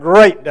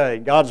Great day.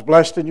 God's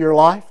blessed in your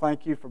life.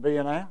 Thank you for being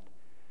out.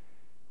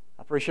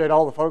 I appreciate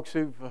all the folks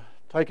who've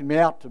taken me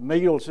out to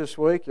meals this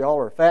week. Y'all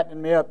are fattening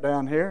me up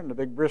down here in the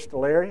big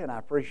Bristol area, and I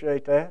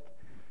appreciate that.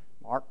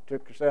 Mark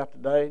took us out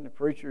today, and the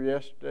preacher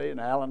yesterday, and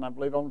Alan, I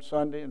believe, on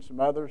Sunday, and some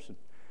others. And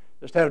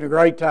just having a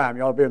great time.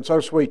 Y'all have been so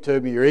sweet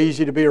to me. You're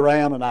easy to be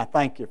around, and I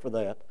thank you for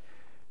that.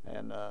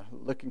 And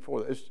looking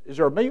forward. Is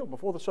there a meal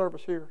before the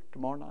service here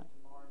tomorrow night?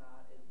 Tomorrow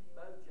night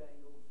at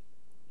Bojangles.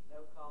 No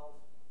cost.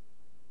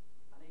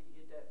 I need to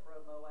get that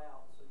promo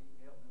out so you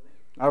can help me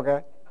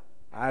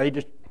with it.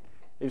 Okay.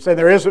 He said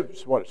there is,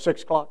 6 o'clock?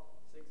 6 o'clock.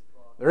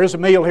 There is a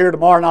meal here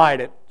tomorrow night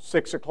at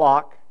 6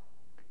 o'clock.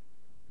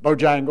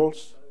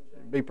 Bojangles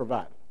be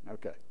provided.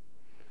 Okay.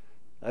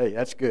 Hey,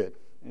 that's good.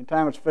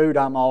 Anytime it's food,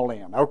 I'm all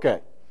in.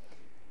 Okay.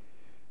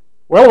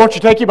 Well, why don't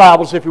you take your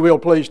Bibles, if you will,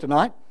 please,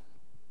 tonight.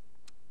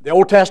 The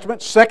Old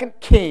Testament, 2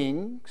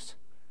 Kings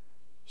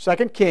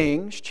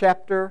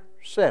chapter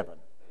 7.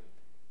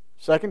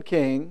 2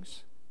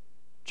 Kings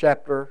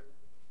chapter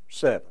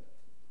 7.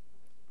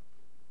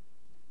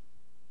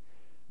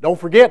 Don't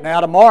forget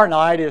now, tomorrow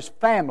night is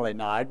family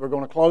night. We're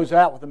going to close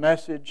out with a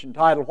message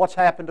entitled, What's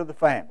Happened to the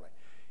Family?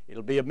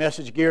 It'll be a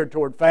message geared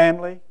toward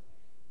family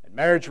and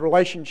marriage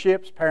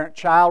relationships,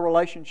 parent-child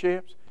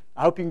relationships.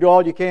 I hope you can do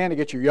all you can to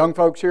get your young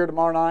folks here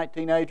tomorrow night,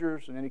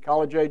 teenagers and any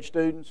college-age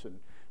students and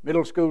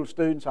middle school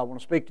students. I want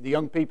to speak to the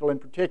young people in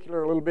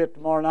particular a little bit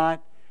tomorrow night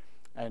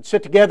and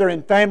sit together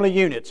in family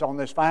units on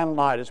this final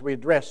night as we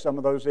address some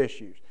of those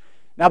issues.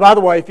 Now, by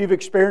the way, if you've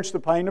experienced the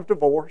pain of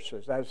divorce,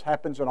 as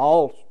happens in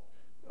all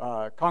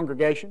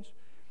congregations,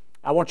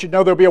 I want you to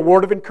know there'll be a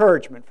word of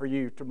encouragement for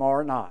you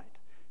tomorrow night.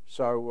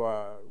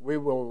 So we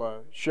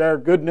will share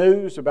good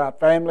news about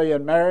family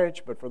and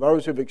marriage, but for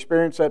those who've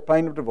experienced that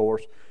pain of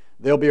divorce,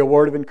 there'll be a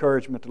word of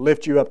encouragement to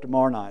lift you up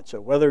tomorrow night.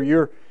 So whether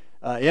you're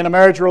in a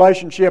marriage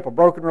relationship, a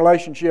broken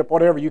relationship,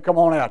 whatever, you come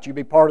on out. You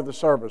be part of the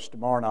service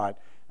tomorrow night.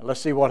 And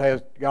let's see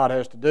what God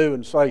has to do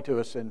and say to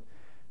us in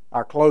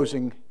our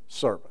closing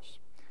service.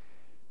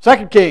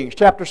 2 Kings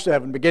chapter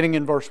 7, beginning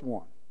in verse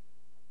 1.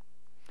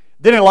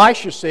 Then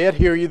Elisha said,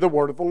 Hear ye the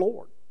word of the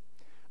Lord.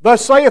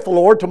 Thus saith the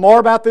Lord, Tomorrow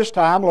about this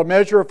time will a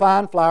measure of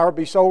fine flour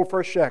be sold for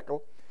a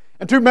shekel,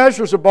 and 2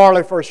 measures of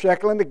barley for a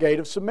shekel in the gate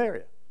of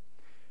Samaria.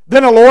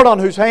 Then the Lord, on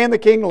whose hand the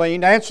king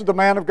leaned, answered the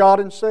man of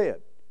God and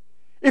said,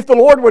 If the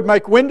Lord would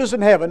make windows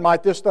in heaven,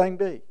 might this thing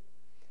be?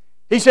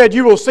 He said,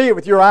 You will see it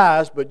with your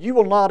eyes, but you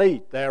will not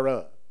eat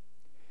thereof.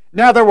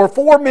 Now there were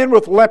 4 men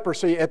with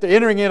leprosy at the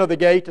entering in of the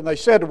gate, and they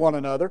said to one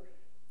another,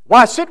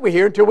 Why sit we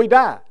here until we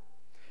die?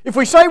 If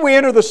we say we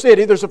enter the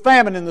city, there's a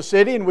famine in the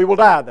city, and we will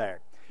die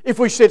there. If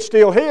we sit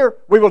still here,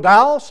 we will die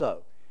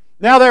also.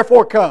 Now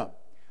therefore come,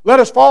 let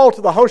us fall to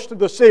the host of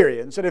the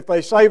Syrians, and if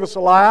they save us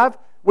alive,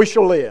 we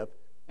shall live.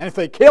 And if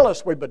they kill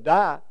us, we but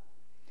die.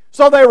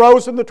 So they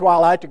arose in the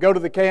twilight to go to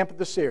the camp of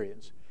the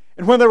Syrians.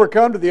 And when they were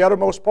come to the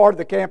uttermost part of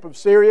the camp of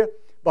Syria,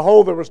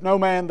 behold, there was no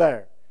man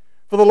there.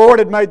 For the Lord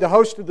had made the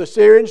host of the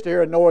Syrians to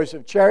hear a noise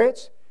of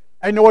chariots,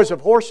 a noise of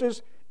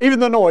horses,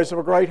 even the noise of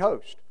a great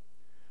host.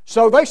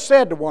 So they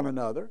said to one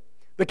another,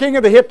 The king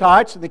of the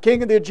Hittites and the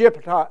king of the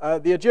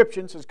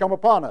Egyptians has come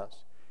upon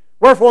us.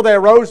 Wherefore they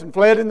arose and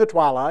fled in the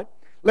twilight,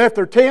 left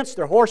their tents,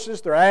 their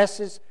horses, their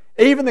asses,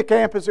 even the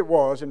camp as it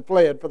was, and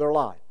fled for their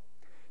life.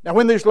 Now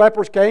when these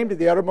lepers came to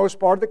the uttermost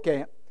part of the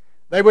camp,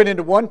 they went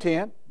into one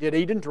tent, did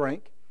eat and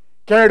drink,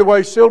 carried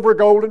away silver,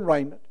 gold, and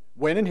raiment,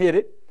 went and hid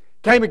it,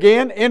 came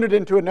again, entered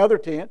into another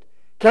tent,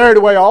 carried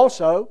away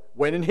also,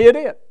 went and hid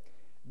it.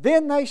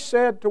 Then they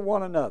said to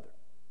one another,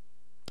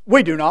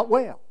 We do not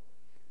well.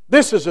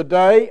 This is a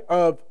day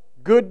of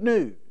good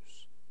news,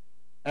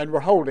 and we're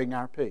holding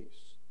our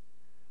peace.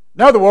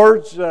 In other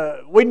words,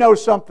 we know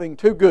something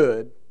too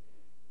good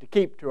to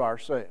keep to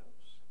ourselves.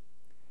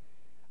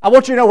 I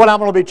want you to know what I'm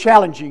going to be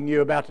challenging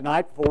you about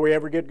tonight before we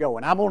ever get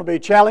going. I'm going to be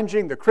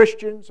challenging the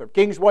Christians of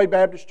Kingsway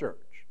Baptist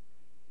Church.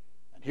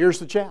 And here's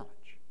the challenge.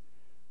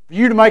 For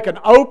you to make an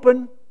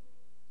open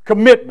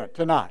commitment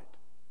tonight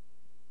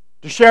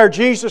to share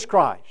Jesus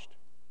Christ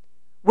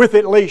with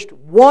at least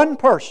one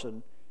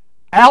person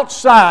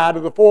outside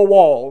of the 4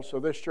 walls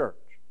of this church.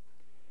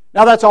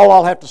 Now that's all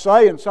I'll have to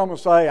say, and some will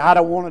say, I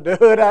don't want to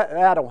do it,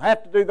 I don't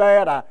have to do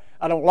that,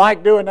 I don't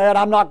like doing that,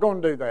 I'm not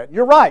going to do that.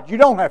 You're right, you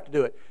don't have to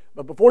do it.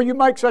 But before you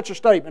make such a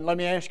statement, let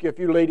me ask you a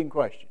few leading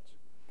questions.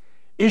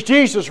 Is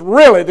Jesus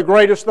really the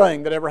greatest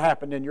thing that ever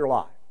happened in your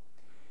life?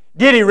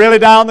 Did He really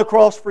die on the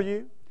cross for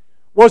you?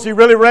 Was He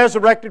really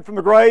resurrected from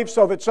the grave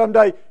so that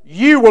someday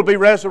you will be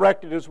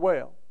resurrected as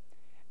well?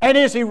 And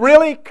is He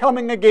really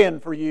coming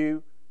again for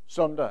you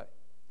someday?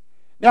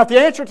 Now, if the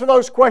answer to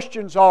those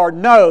questions are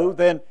no,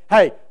 then,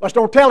 hey, let's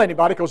don't tell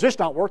anybody because it's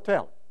not worth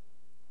telling.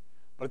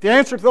 But if the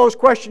answer to those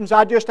questions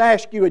I just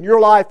asked you in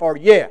your life are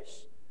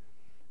yes,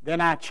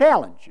 then I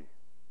challenge you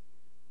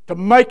to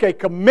make a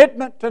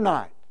commitment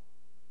tonight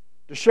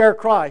to share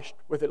Christ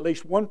with at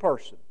least one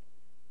person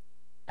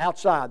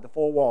outside the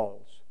 4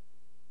 walls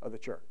of the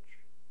church.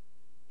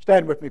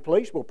 Stand with me,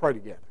 please. We'll pray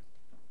together.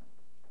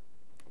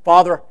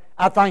 Father,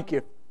 I thank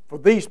you for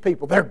these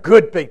people. They're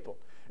good people.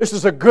 This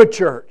is a good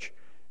church.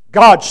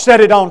 God, set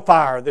it on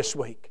fire this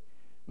week.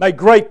 May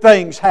great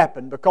things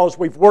happen because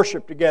we've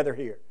worshiped together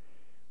here.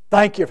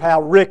 Thank you for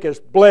how Rick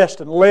has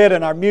blessed and led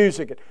in our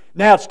music.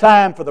 Now it's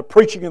time for the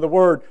preaching of the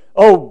Word.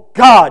 Oh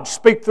God,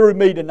 speak through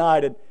me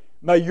tonight, and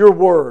may Your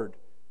Word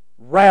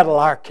rattle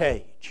our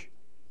cage.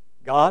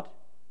 God,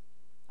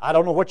 I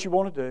don't know what You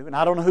want to do, and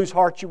I don't know whose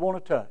heart You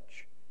want to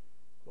touch.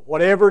 But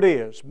whatever it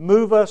is,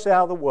 move us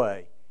out of the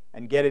way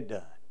and get it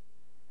done.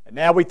 And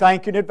now we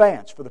thank You in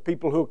advance for the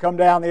people who will come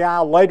down the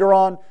aisle later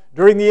on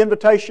during the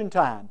invitation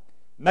time,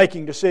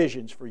 making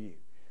decisions for You.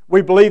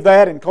 We believe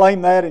that and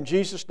claim that in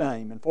Jesus'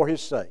 name and for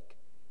His sake.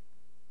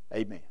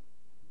 Amen.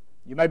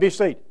 You may be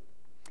seated.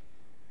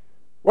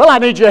 Well, I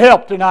need your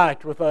help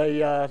tonight with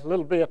a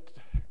little bit.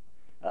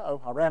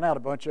 Uh-oh, I ran out a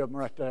bunch of them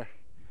right there.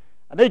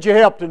 I need your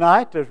help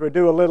tonight as we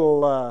do a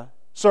little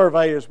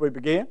survey as we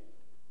begin.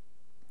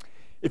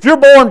 If you're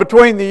born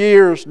between the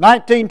years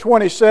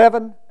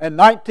 1927 and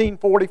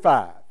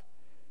 1945,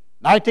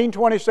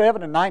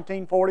 1927 and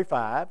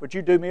 1945, would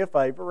you do me a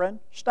favor and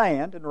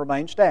stand and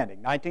remain standing?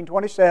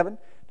 1927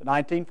 to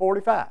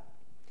 1945.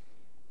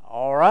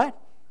 All right.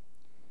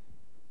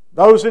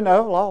 Those who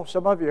know,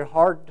 some of you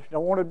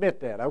don't want to admit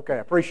that. Okay, I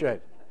appreciate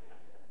it.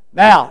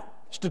 Now,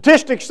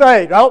 statistics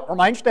say,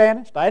 remain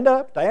standing. Stand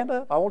up, stand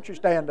up. I want you to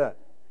stand up.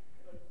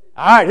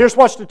 All right, here's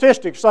what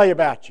statistics say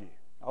about you.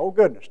 Oh,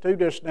 goodness, two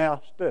just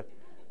now stood.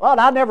 Well,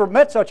 I never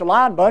met such a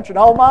line bunch in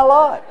all my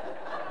life.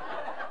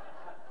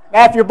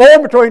 Now, if you're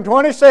born between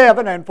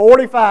 27 and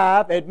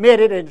 45, admit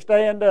it and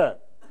stand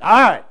up.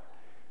 All right.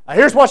 Now,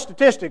 here's what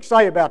statistics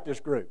say about this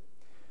group.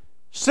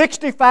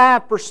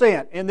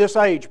 65% in this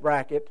age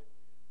bracket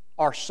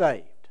are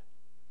saved.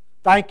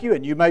 Thank you,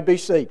 and you may be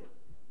seated.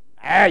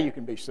 You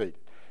can be seated.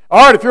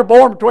 All right, if you're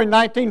born between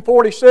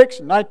 1946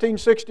 and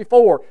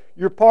 1964,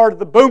 you're part of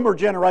the boomer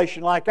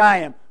generation like I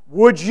am.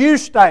 Would you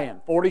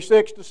stand?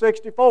 46 to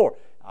 64.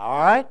 All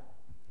right.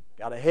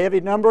 Got a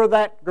heavy number of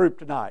that group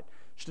tonight.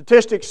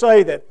 Statistics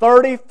say that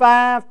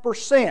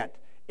 35%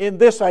 in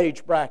this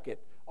age bracket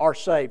are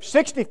saved.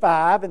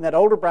 65% in that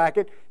older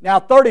bracket, now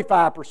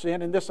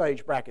 35% in this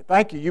age bracket.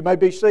 Thank you. You may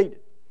be seated.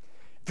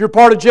 If you're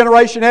part of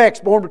Generation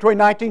X, born between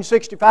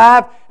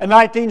 1965 and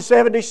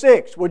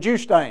 1976, would you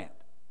stand?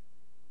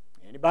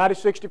 Anybody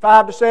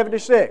 65 to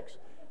 76?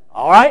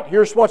 All right,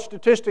 here's what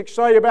statistics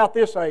say about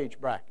this age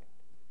bracket.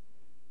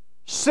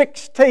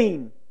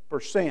 16%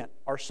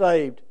 are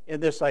saved in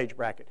this age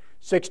bracket.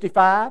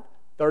 65,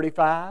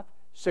 35,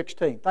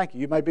 16. Thank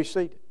you. You may be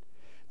seated.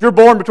 If you're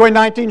born between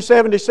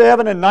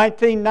 1977 and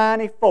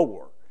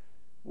 1994,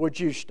 would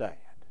you stand?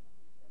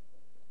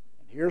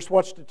 Here's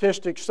what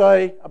statistics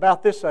say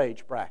about this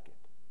age bracket.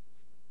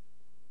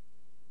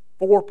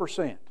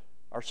 4%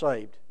 are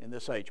saved in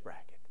this age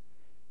bracket.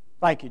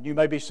 Thank you. You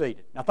may be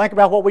seated. Now think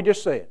about what we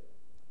just said.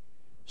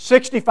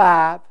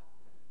 65,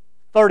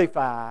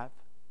 35,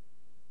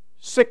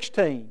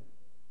 16,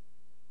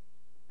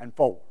 and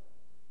 4.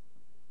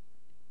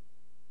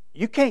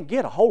 You can't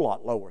get a whole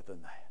lot lower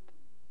than that,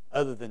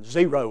 other than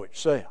zero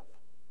itself.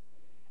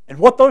 And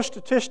what those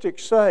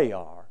statistics say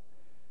are,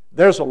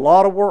 there's a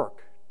lot of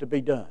work to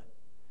be done.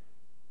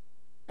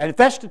 And if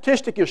that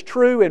statistic is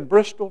true in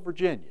Bristol,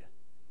 Virginia,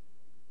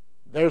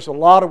 there's a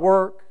lot of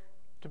work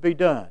to be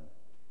done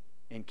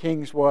in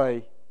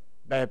Kingsway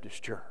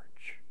Baptist Church.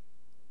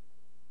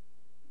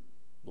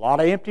 A lot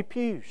of empty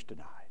pews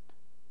tonight.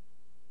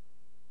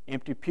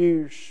 Empty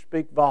pews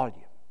speak volumes.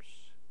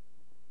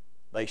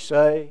 They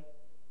say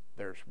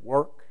there's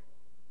work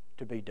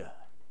to be done.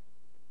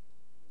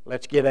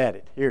 Let's get at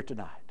it here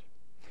tonight.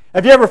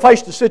 Have you ever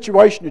faced a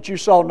situation that you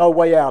saw no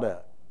way out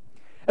of?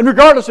 And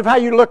regardless of how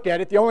you looked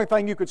at it, the only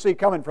thing you could see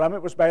coming from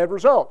it was bad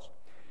results.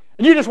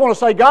 And you just want to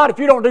say, God, if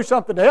you don't do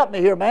something to help me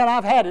here, man,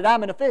 I've had it.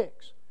 I'm in a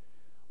fix.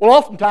 Well,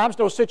 oftentimes,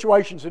 those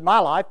situations in my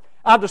life,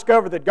 I've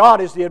discovered that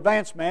God is the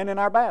advance man in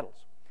our battles.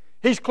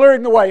 He's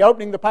clearing the way,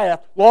 opening the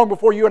path, long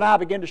before you and I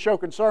begin to show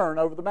concern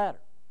over the matter.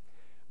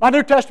 My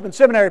New Testament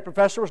seminary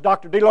professor was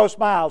Dr. Delos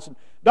Miles. And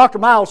Dr.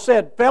 Miles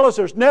said, fellas,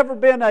 there's never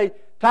been a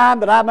time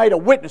that I made a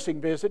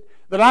witnessing visit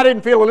that I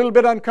didn't feel a little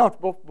bit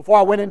uncomfortable before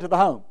I went into the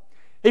home.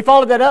 He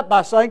followed that up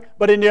by saying,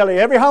 but in nearly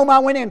every home I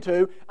went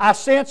into, I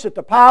sensed that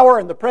the power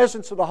and the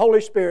presence of the Holy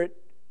Spirit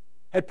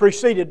had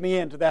preceded me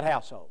into that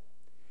household.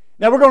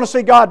 Now we're going to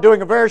see God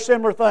doing a very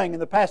similar thing in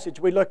the passage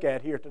we look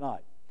at here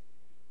tonight.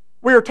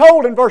 We are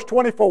told in verse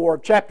 24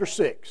 of chapter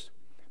 6,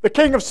 the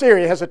king of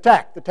Syria has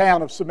attacked the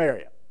town of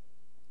Samaria.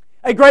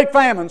 A great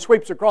famine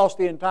sweeps across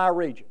the entire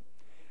region.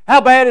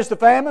 How bad is the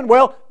famine?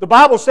 Well, the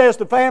Bible says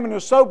the famine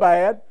is so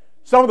bad,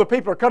 some of the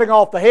people are cutting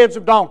off the heads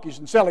of donkeys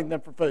and selling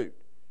them for food.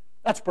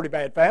 That's a pretty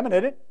bad famine,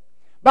 isn't it?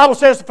 The Bible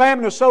says the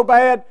famine is so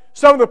bad,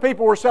 some of the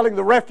people were selling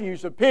the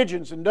refuse of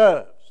pigeons and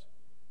doves.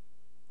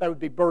 That would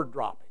be bird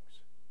droppings.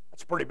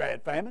 That's a pretty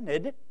bad famine,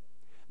 isn't it?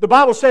 The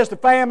Bible says the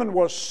famine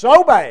was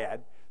so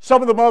bad,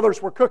 some of the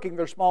mothers were cooking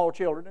their small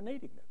children and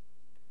eating them.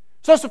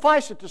 So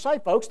suffice it to say,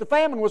 folks, the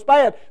famine was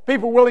bad.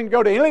 People were willing to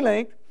go to any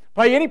length,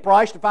 pay any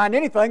price to find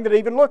anything that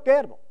even looked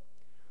edible.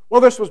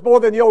 Well, this was more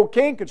than the old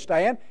king could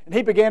stand, and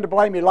he began to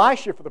blame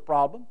Elisha for the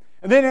problem.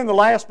 And then in the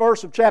last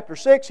verse of chapter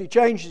 6, he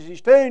changes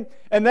his tune,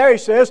 and there he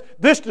says,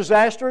 this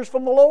disaster is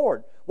from the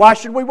Lord. Why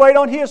should we wait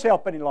on His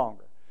help any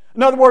longer?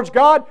 In other words,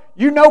 God,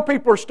 you know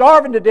people are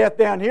starving to death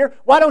down here.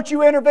 Why don't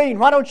you intervene?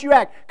 Why don't you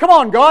act? Come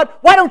on, God,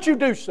 why don't you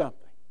do something?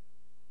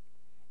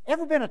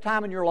 Ever been a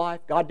time in your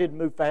life God didn't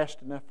move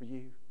fast enough for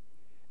you?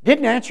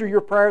 Didn't answer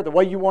your prayer the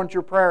way you wanted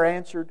your prayer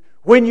answered,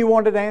 when you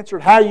wanted it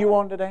answered, how you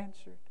wanted it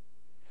answered?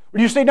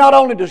 Well, you see, not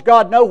only does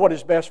God know what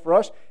is best for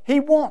us, He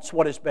wants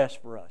what is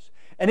best for us.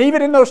 And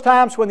even in those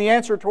times when the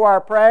answer to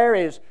our prayer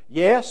is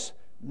yes,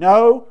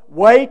 no,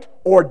 wait,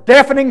 or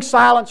deafening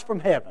silence from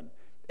heaven,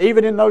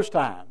 even in those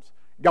times,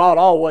 God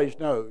always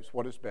knows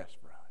what is best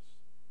for us.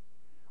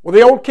 Well,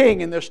 the old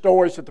king in this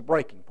story is at the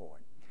breaking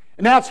point.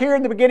 And now it's here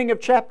in the beginning of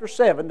chapter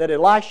 7 that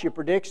Elisha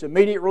predicts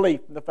immediate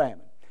relief from the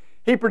famine.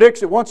 He predicts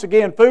that once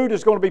again food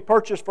is going to be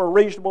purchased for a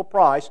reasonable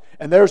price,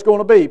 and there's going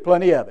to be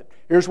plenty of it.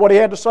 Here's what he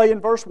had to say in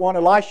verse 1.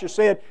 Elisha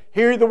said,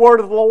 hear the word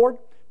of the Lord.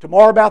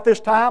 Tomorrow about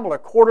this time will a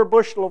quarter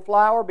bushel of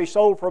flour be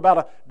sold for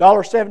about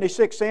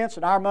 $1.76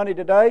 in our money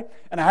today,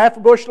 and a half a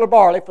bushel of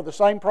barley for the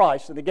same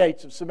price in the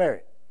gates of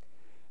Samaria.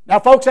 Now,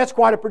 folks, that's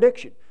quite a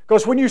prediction.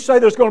 Because when you say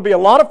there's going to be a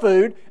lot of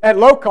food at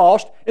low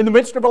cost in the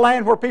midst of a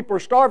land where people are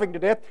starving to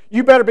death,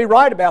 you better be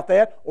right about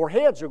that or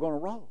heads are going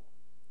to roll.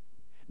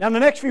 Now, in the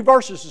next few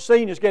verses, the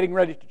scene is getting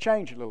ready to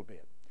change a little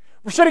bit.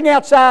 We're sitting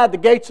outside the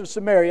gates of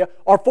Samaria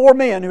are 4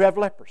 men who have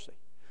leprosy.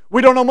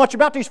 We don't know much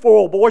about these 4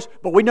 old boys,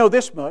 but we know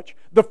this much.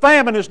 The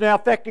famine is now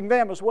affecting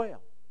them as well.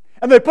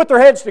 And they put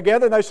their heads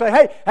together and they say,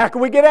 hey, how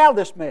can we get out of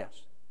this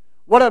mess?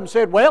 One of them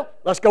said, well,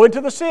 let's go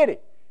into the city.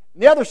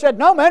 And the other said,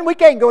 no, man, we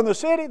can't go in the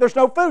city. There's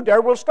no food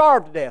there. We'll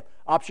starve to death.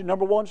 Option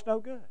number 1's no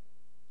good.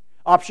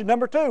 Option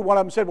number 2, one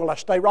of them said, well,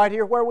 let's stay right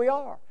here where we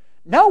are.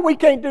 No, we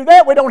can't do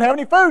that. We don't have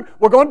any food.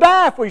 We're going to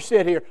die if we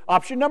sit here.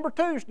 Option number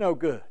 2's no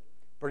good.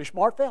 Pretty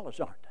smart fellows,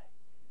 aren't they?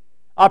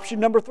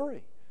 Option number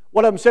 3.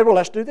 One of them said, well,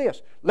 let's do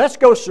this. Let's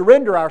go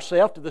surrender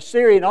ourselves to the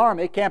Syrian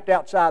army camped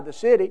outside the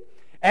city.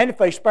 And if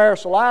they spare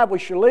us alive, we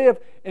shall live.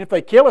 And if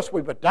they kill us,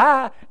 we would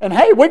die. And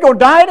hey, we're going to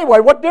die anyway.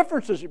 What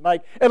difference does it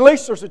make? At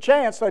least there's a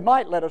chance they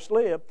might let us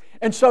live.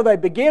 And so they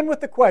begin with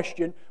the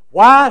question,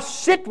 why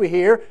sit we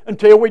here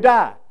until we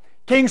die?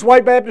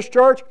 Kingsway Baptist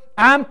Church,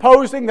 I'm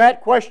posing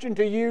that question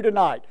to you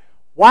tonight.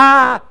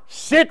 Why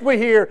sit we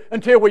here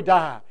until we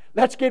die?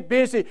 Let's get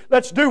busy.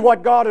 Let's do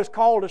what God has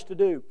called us to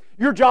do.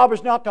 Your job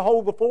is not to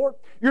hold the fort.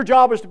 Your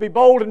job is to be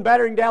bold in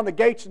battering down the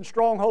gates and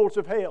strongholds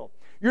of hell.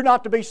 You're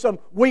not to be some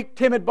weak,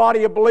 timid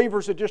body of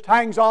believers that just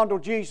hangs on till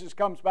Jesus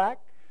comes back.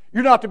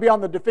 You're not to be on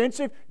the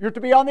defensive. You're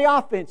to be on the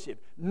offensive.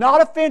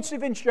 Not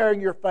offensive in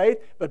sharing your faith,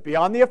 but be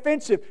on the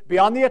offensive, be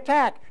on the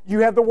attack.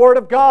 You have the Word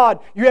of God.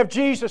 You have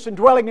Jesus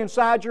indwelling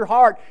inside your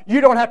heart. You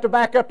don't have to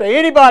back up to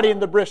anybody in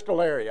the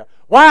Bristol area.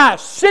 Why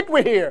sit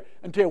we here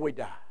until we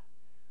die?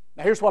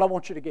 Now here's what I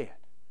want you to get.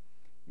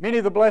 Many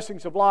of the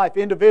blessings of life,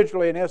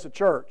 individually and as a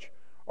church,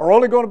 are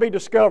only going to be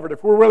discovered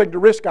if we're willing to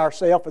risk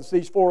ourselves as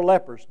these 4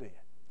 lepers did.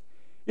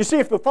 You see,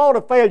 if the thought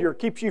of failure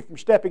keeps you from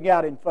stepping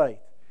out in faith,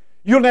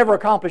 you'll never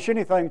accomplish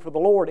anything for the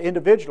Lord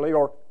individually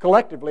or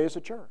collectively as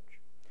a church.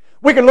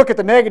 We can look at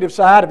the negative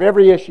side of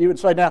every issue and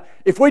say, now,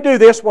 if we do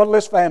this, what will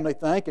this family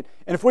think? And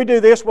if we do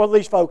this, what will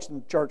these folks in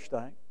the church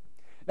think?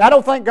 Now, I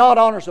don't think God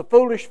honors a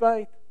foolish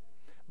faith,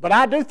 but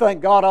I do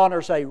think God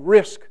honors a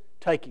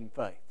risk-taking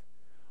faith.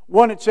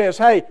 One that says,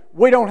 hey,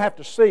 we don't have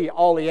to see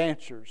all the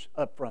answers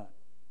up front.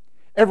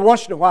 Every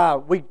once in a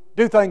while, we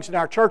do things in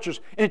our churches,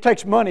 and it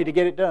takes money to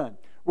get it done.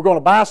 We're going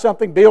to buy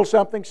something, build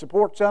something,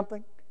 support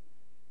something.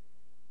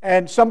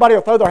 And somebody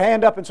will throw their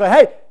hand up and say,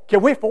 hey,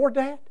 can we afford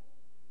that?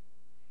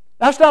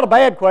 That's not a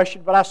bad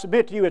question, but I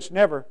submit to you it's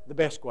never the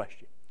best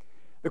question.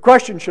 The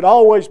question should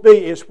always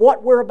be, is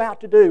what we're about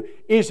to do,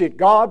 is it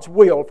God's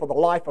will for the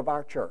life of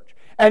our church?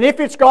 And if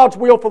it's God's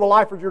will for the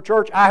life of your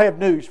church, I have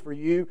news for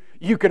you.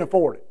 You can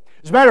afford it.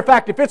 As a matter of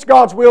fact, if it's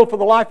God's will for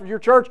the life of your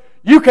church,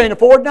 you can't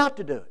afford not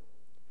to do it.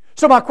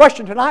 So my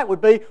question tonight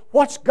would be,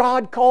 what's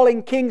God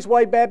calling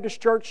Kingsway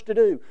Baptist Church to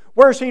do?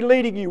 Where's He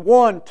leading you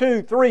 1,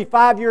 2, 3,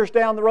 5 years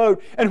down the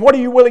road? And what are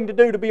you willing to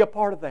do to be a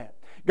part of that?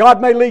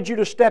 God may lead you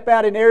to step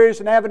out in areas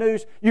and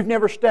avenues you've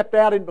never stepped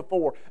out in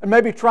before. And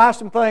maybe try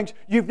some things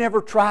you've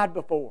never tried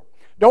before.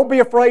 Don't be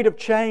afraid of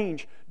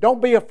change.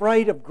 Don't be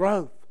afraid of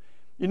growth.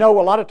 You know,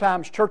 a lot of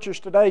times churches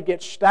today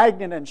get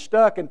stagnant and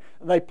stuck and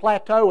they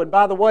plateau. And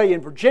by the way,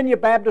 in Virginia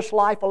Baptist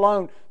life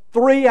alone,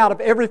 3 out of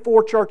every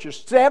 4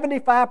 churches,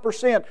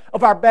 75%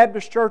 of our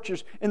Baptist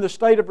churches in the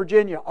state of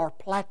Virginia are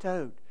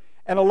plateaued.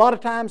 And a lot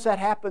of times that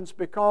happens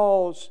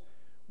because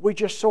we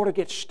just sort of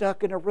get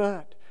stuck in a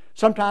rut.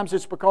 Sometimes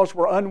it's because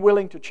we're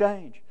unwilling to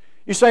change.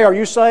 You say, are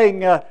you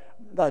saying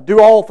do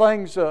all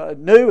things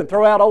new and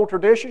throw out old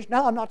traditions?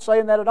 No, I'm not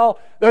saying that at all.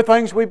 There are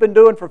things we've been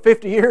doing for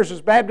 50 years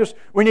as Baptists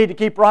we need to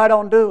keep right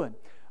on doing.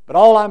 But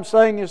all I'm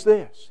saying is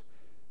this.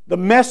 The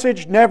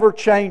message never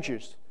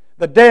changes.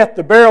 The death,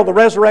 the burial, the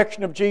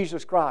resurrection of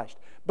Jesus Christ.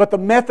 But the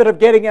method of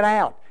getting it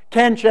out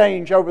can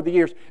change over the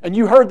years. And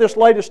you heard this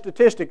latest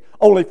statistic,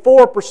 only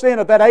 4%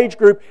 of that age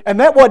group, and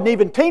that wasn't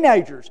even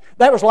teenagers.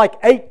 That was like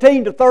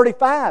 18 to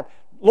 35.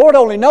 Lord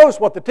only knows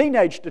what the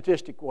teenage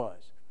statistic was.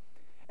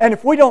 And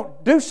if we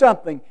don't do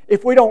something,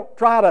 if we don't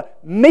try to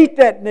meet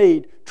that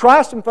need,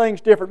 try some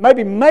things different,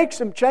 maybe make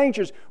some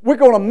changes, we're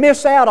going to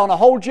miss out on a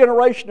whole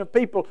generation of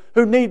people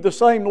who need the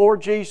same Lord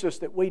Jesus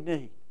that we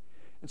need.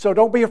 And so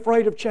don't be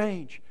afraid of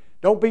change.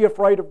 Don't be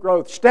afraid of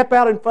growth. Step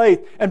out in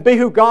faith and be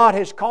who God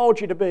has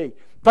called you to be.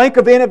 Think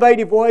of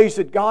innovative ways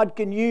that God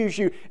can use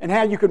you and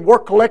how you can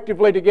work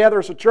collectively together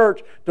as a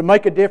church to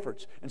make a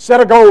difference. And set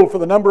a goal for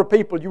the number of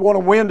people you want to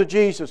win to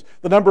Jesus,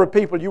 the number of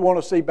people you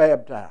want to see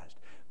baptized.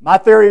 My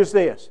theory is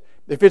this: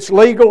 if it's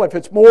legal, if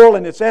it's moral,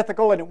 and it's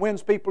ethical, and it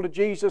wins people to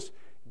Jesus,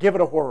 give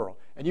it a whirl.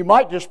 And you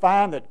might just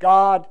find that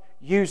God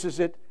uses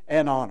it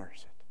and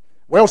honors it.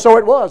 Well, so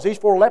it was. These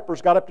 4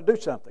 lepers got up to do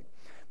something.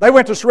 They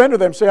went to surrender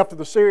themselves to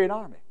the Syrian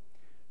army.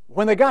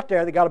 When they got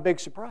there, they got a big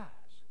surprise.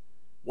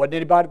 Wasn't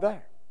anybody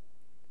there.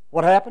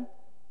 What happened?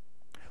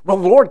 Well,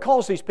 the Lord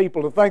caused these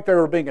people to think they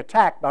were being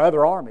attacked by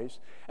other armies,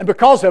 and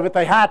because of it,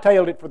 they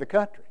hightailed it for the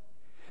country.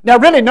 Now,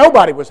 really,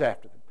 nobody was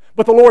after them.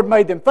 But the Lord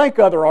made them think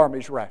other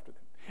armies were after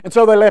them. And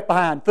so they left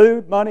behind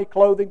food, money,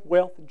 clothing,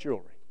 wealth, and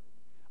jewelry.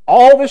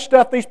 All this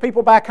stuff these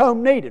people back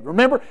home needed.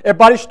 Remember,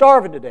 everybody's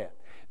starving to death.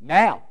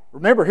 Now,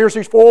 remember, here's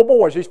these 4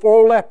 boys, these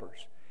 4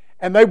 lepers.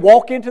 And they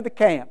walk into the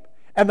camp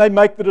and they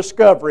make the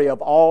discovery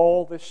of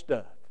all this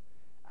stuff.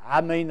 I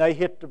mean, they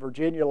hit the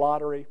Virginia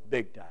lottery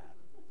big time.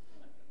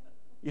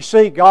 You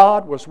see,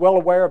 God was well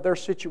aware of their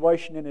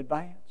situation in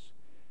advance.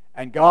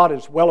 And God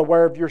is well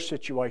aware of your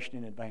situation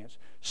in advance.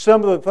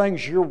 Some of the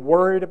things you're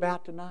worried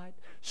about tonight,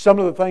 some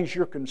of the things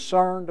you're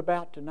concerned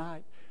about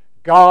tonight,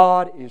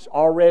 God is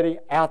already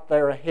out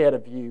there ahead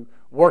of you,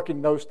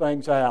 working those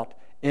things out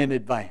in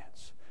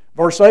advance.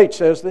 Verse 8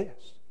 says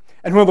this: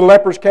 And when the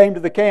lepers came to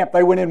the camp,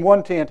 they went in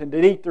one tent and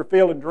did eat their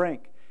fill and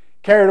drink,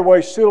 carried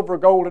away silver,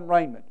 gold, and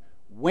raiment,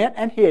 went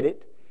and hid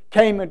it,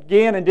 came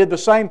again and did the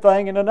same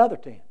thing in another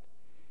tent.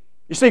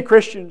 You see,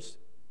 Christians,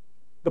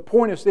 the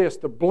point is this: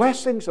 the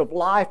blessings of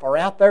life are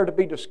out there to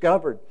be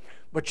discovered.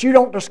 But you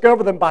don't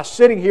discover them by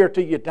sitting here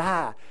till you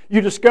die. You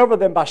discover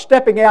them by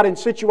stepping out in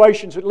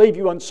situations that leave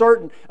you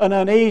uncertain and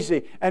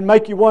uneasy and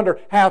make you wonder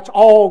how it's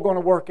all going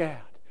to work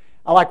out.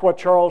 I like what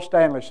Charles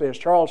Stanley says.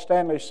 Charles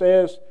Stanley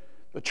says,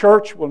 the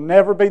church will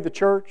never be the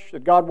church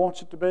that God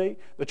wants it to be.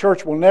 The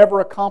church will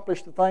never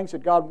accomplish the things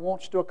that God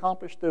wants to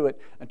accomplish through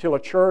it until a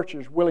church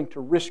is willing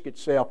to risk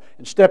itself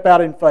and step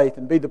out in faith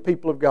and be the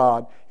people of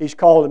God He's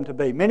called them to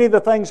be. Many of the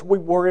things we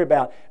worry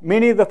about,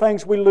 many of the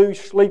things we lose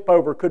sleep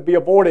over could be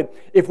avoided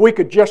if we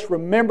could just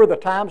remember the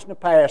times in the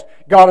past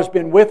God has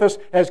been with us,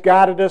 has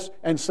guided us,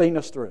 and seen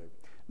us through.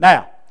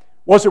 Now,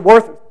 was it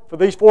worth it for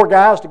these 4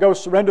 guys to go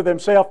surrender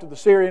themselves to the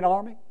Syrian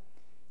army?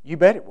 You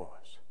bet it was.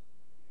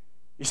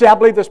 You see, I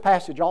believe this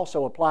passage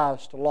also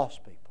applies to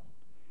lost people.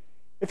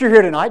 If you're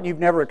here tonight and you've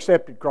never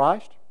accepted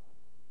Christ,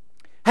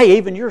 hey,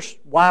 even you're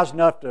wise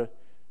enough to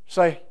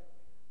say,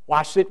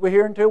 why sit we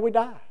here until we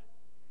die?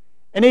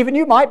 And even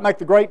you might make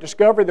the great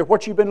discovery that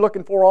what you've been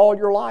looking for all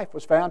your life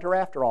was found here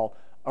after all,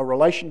 a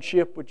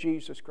relationship with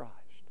Jesus Christ.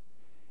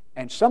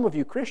 And some of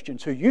you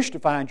Christians who used to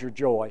find your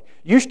joy,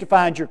 used to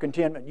find your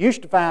contentment,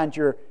 used to find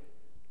your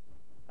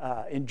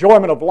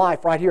enjoyment of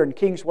life right here in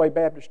Kingsway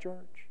Baptist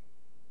Church,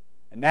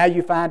 and now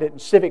you find it in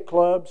civic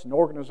clubs and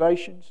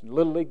organizations and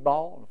Little League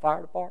Ball and the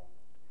fire department,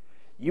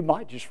 you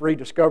might just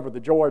rediscover the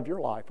joy of your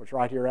life was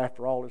right here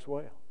after all as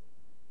well.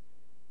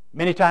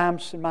 Many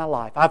times in my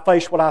life, I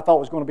faced what I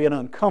thought was going to be an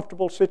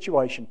uncomfortable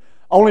situation,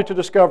 only to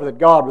discover that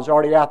God was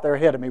already out there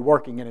ahead of me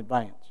working in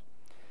advance.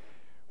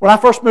 When I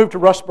first moved to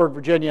Rustburg,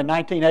 Virginia in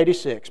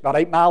 1986, about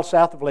 8 miles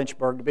south of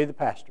Lynchburg, to be the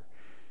pastor,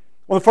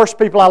 one of the first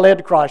people I led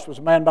to Christ was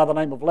a man by the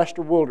name of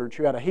Lester Wooldridge,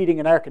 who had a heating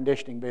and air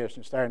conditioning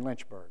business there in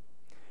Lynchburg.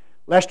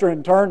 Lester,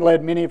 in turn,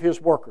 led many of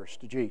his workers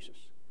to Jesus.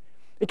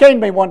 He came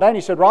to me one day and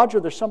he said, Roger,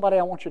 there's somebody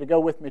I want you to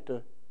go with me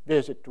to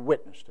visit, to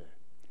witness to.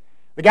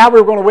 The guy we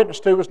were going to witness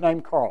to was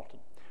named Carlton.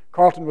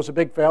 Carlton was a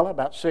big fella,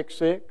 about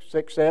 6'6",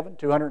 6'7",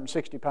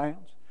 260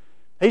 pounds.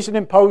 He's an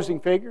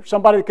imposing figure,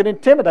 somebody that could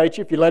intimidate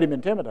you if you let him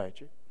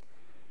intimidate you.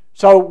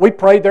 So we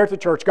prayed there at the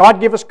church, God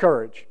give us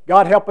courage.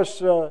 God help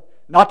us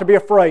not to be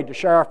afraid to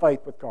share our faith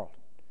with Carlton.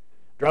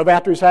 Drove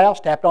out to his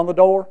house, tapped on the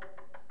door.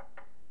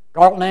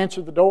 Carlton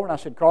answered the door, and I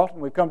said, Carlton,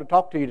 we've come to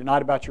talk to you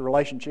tonight about your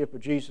relationship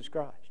with Jesus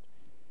Christ.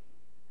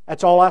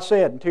 That's all I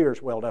said, and tears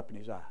welled up in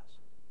his eyes.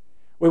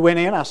 We went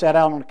in, I sat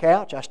down on the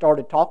couch, I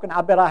started talking.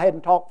 I bet I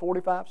hadn't talked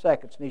 45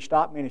 seconds, and he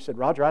stopped me and he said,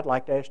 Roger, I'd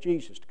like to ask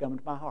Jesus to come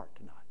into my heart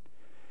tonight.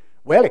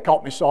 Well, it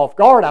caught me so off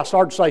guard. I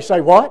started to say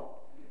what?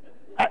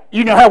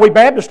 You know how we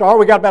Baptists are.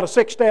 We got about a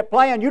 6-step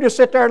plan. You just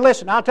sit there and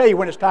listen. I'll tell you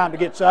when it's time to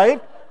get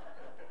saved.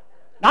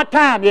 Not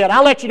time yet.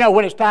 I'll let you know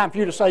when it's time for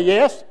you to say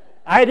yes.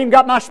 I hadn't even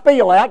got my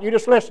spiel out. You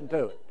just listen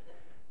to it.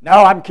 No,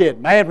 I'm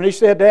kidding. Man, when he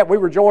said that, we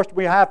rejoiced.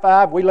 We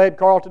high-fived. We led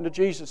Carlton to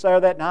Jesus there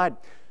that night.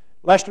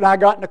 Lester and I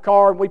got in the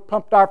car and we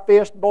pumped our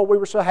fist. Boy, we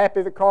were so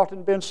happy that Carlton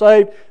had been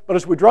saved. But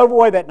as we drove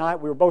away that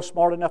night, we were both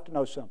smart enough to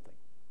know something.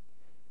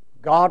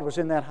 God was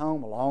in that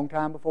home a long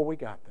time before we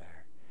got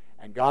there.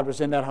 And God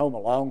was in that home a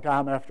long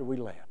time after we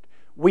left.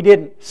 We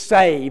didn't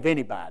save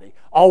anybody.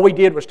 All we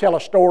did was tell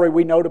a story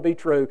we know to be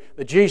true,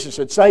 that Jesus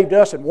had saved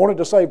us and wanted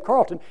to save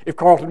Carlton if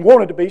Carlton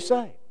wanted to be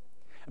saved.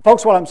 And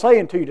folks, what I'm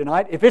saying to you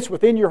tonight, if it's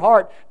within your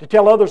heart to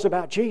tell others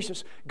about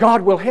Jesus,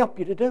 God will help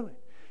you to do it.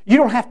 You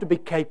don't have to be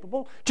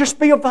capable. Just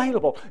be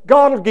available.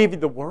 God will give you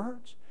the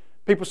words.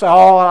 People say,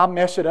 oh, I'll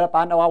mess it up.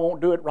 I know I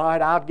won't do it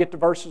right. I'll get the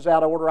verses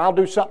out of order. I'll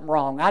do something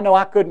wrong. I know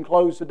I couldn't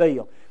close the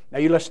deal. Now,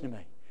 you listen to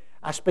me.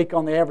 I speak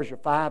on the average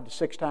of 5 to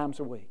 6 times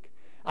a week.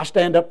 I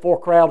stand up before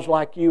crowds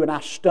like you, and I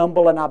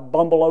stumble and I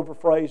bumble over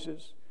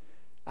phrases.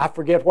 I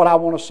forget what I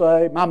want to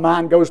say. My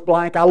mind goes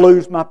blank. I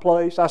lose my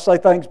place. I say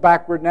things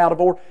backward and out of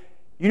order.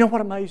 You know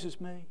what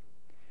amazes me?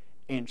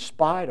 In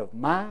spite of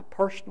my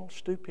personal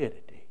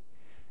stupidity,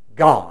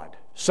 God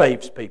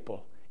saves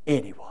people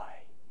anyway.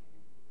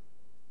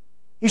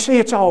 You see,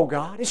 it's all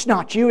God. It's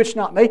not you. It's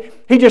not me.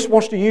 He just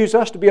wants to use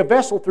us to be a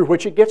vessel through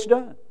which it gets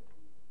done.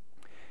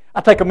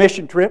 I take a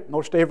mission trip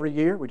most every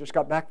year. We just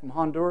got back from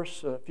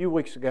Honduras a few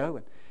weeks ago.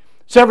 And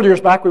several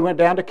years back, we went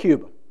down to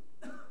Cuba.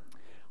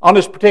 On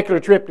this particular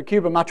trip to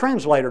Cuba, my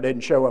translator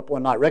didn't show up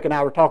one night. Rick and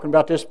I were talking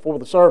about this before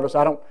the service.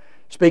 I don't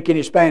speak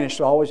any Spanish,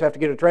 so I always have to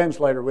get a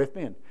translator with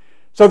me. And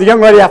so the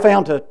young lady I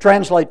found to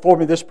translate for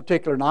me this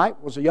particular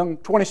night was a young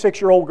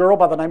 26-year-old girl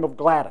by the name of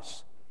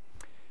Gladys.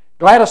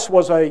 Gladys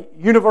was a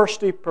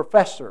university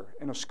professor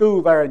in a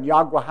school there in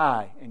Yagua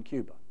High in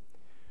Cuba.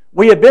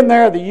 We had been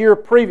there the year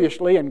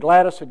previously, and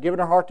Gladys had given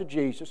her heart to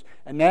Jesus,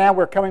 and now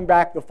we're coming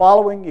back the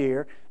following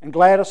year, and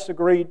Gladys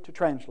agreed to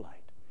translate.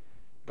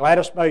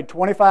 Gladys made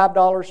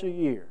 $25 a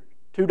year,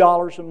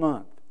 $2 a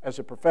month as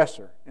a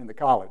professor in the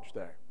college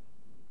there.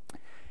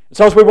 And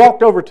so as we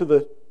walked over to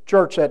the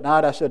church that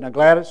night, I said, now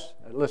Gladys,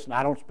 listen,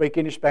 I don't speak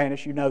any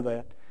Spanish, you know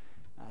that.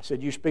 I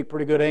said, you speak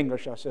pretty good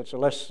English. I said,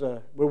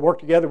 so we'll work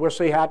together, we'll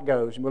see how it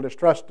goes, and we'll just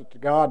trust it to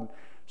God, and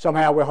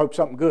somehow we'll hope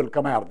something good will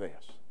come out of this.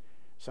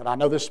 I said, I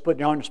know this is putting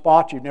you on the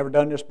spot, you've never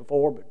done this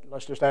before, but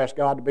let's just ask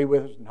God to be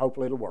with us, and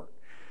hopefully it'll work.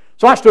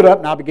 So I stood up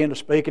and I began to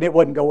speak, and it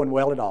wasn't going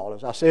well at all.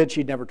 As I said,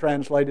 she'd never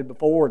translated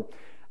before, and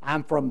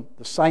I'm from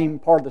the same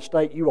part of the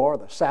state you are,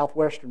 the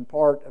southwestern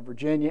part of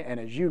Virginia, and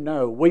as you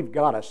know, we've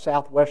got a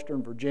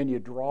southwestern Virginia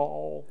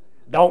drawl,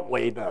 don't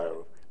we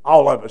know?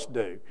 All of us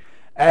do.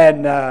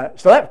 And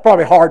so that's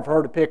probably hard for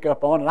her to pick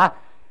up on. And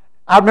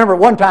I remember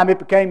one time it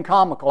became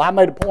comical. I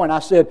made a point. I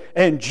said,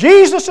 and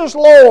Jesus is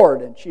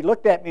Lord. And she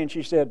looked at me and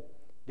she said,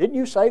 didn't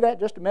you say that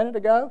just a minute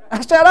ago? I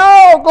said,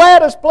 oh,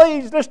 Gladys,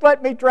 please, just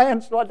let me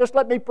translate. Just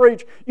let me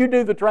preach. You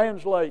do the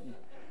translating.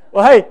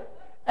 Well, hey,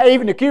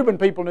 even the Cuban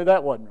people knew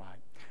that wasn't right.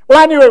 Well,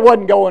 I knew it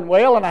wasn't going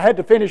well, and I had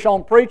to finish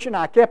on preaching.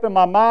 I kept in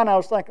my mind, I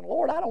was thinking,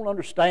 Lord, I don't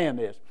understand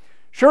this.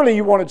 Surely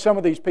you wanted some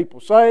of these people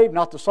saved,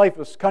 not the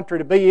safest country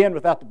to be in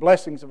without the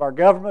blessings of our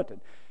government.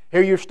 And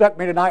here you stuck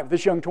me tonight with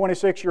this young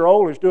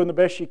 26-year-old who's doing the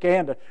best she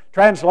can to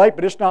translate,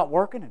 but it's not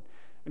working.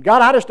 And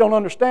God, I just don't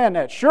understand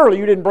that. Surely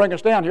you didn't bring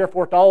us down here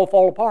for it to all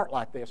fall apart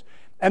like this.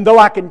 And though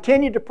I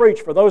continued to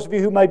preach, for those of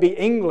you who may be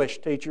English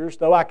teachers,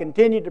 though I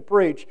continued to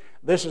preach,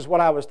 this is what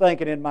I was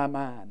thinking in my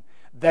mind.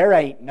 There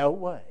ain't no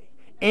way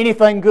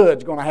anything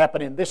good's going to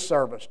happen in this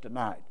service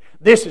tonight.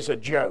 This is a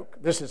joke.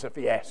 This is a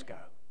fiasco.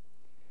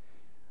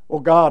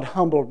 Well, God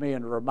humbled me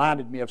and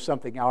reminded me of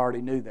something I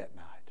already knew that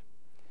night.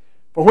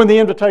 For when the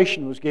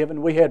invitation was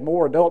given, we had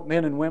more adult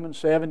men and women,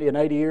 70 and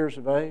 80 years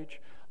of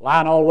age,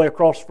 lying all the way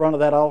across the front of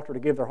that altar to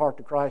give their heart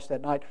to Christ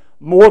that night,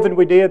 more than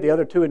we did the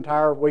other 2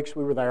 entire weeks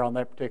we were there on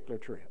that particular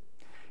trip.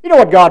 You know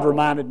what God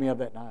reminded me of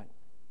that night?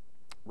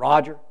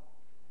 Roger,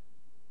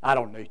 I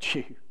don't need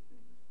you.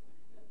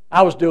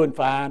 I was doing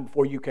fine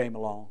before you came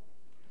along.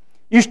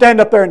 You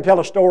stand up there and tell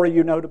a story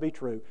you know to be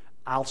true.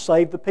 I'll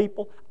save the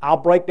people. I'll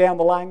break down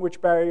the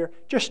language barrier.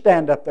 Just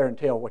stand up there and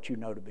tell what you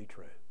know to be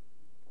true.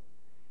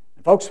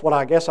 And folks, what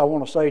I guess I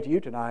want to say to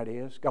you tonight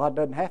is God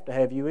doesn't have to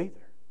have you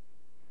either.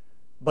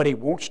 But He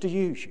wants to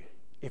use you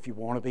if you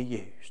want to be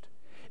used.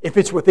 If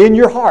it's within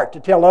your heart to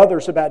tell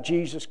others about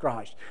Jesus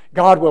Christ,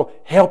 God will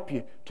help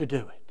you to do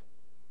it.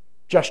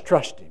 Just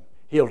trust Him.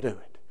 He'll do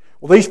it.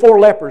 Well, these 4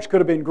 lepers could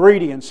have been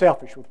greedy and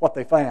selfish with what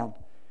they found,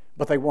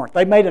 but they weren't.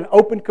 They made an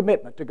open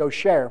commitment to go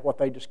share what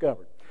they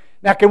discovered.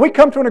 Now, can we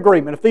come to an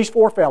agreement if these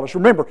 4 fellas,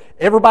 remember,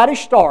 everybody's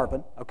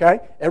starving, okay?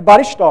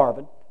 Everybody's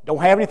starving,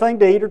 don't have anything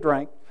to eat or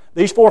drink.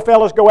 These 4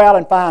 fellas go out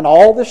and find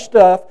all this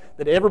stuff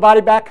that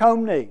everybody back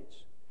home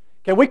needs.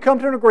 Can we come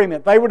to an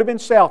agreement? They would have been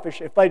selfish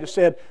if they'd have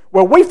said,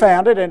 well, we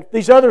found it and if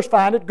these others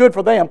find it, good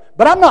for them,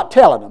 but I'm not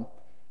telling them.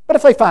 But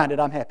if they find it,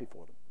 I'm happy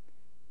for them.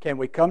 Can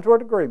we come to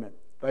an agreement?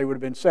 They would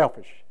have been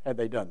selfish had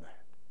they done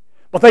that.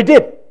 But they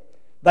didn't.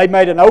 They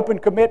made an open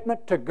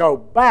commitment to go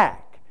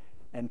back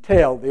and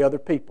tell the other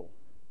people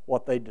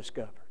what they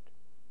discovered.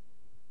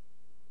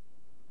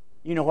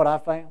 You know what I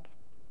found?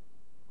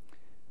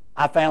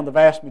 I found the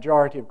vast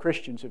majority of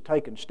Christians have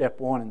taken step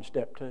 1 and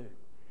step 2.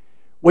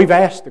 We've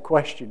asked the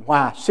question,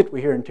 why sit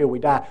we here until we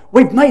die?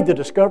 We've made the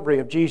discovery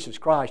of Jesus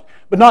Christ,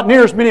 but not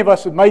near as many of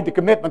us have made the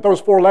commitment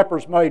those 4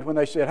 lepers made when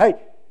they said, hey,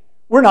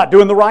 we're not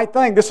doing the right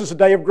thing. This is a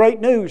day of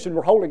great news and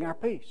we're holding our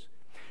peace.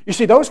 You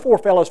see, those four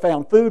fellows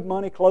found food,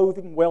 money,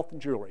 clothing, wealth,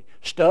 and jewelry.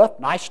 Stuff,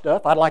 nice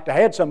stuff. I'd like to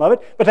have had some of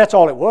it, but that's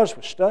all it was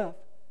stuff.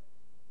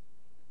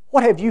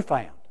 What have you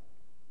found?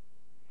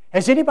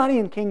 Has anybody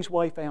in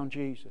Kingsway found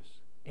Jesus?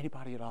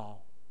 Anybody at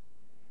all?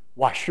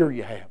 Why, sure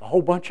you have. A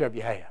whole bunch of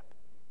you have.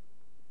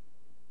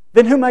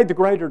 Then who made the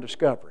greater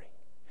discovery?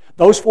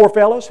 Those four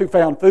fellows who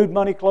found food,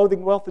 money,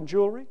 clothing, wealth, and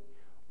jewelry?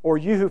 Or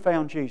you who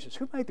found Jesus?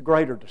 Who made the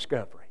greater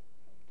discovery?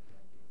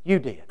 You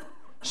did.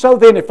 So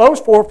then if those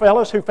four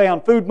fellows who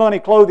found food, money,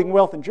 clothing,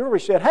 wealth, and jewelry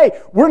said, hey,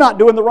 we're not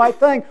doing the right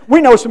thing. We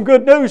know some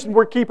good news and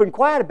we're keeping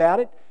quiet about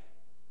it.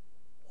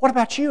 What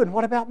about you and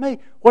what about me?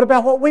 What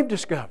about what we've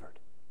discovered?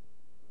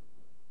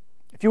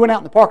 If you went out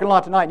in the parking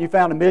lot tonight and you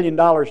found $1 million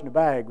in a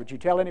bag, would you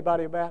tell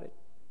anybody about it?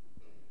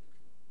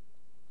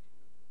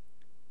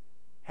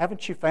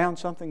 Haven't you found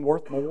something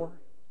worth more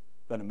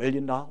than $1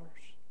 million?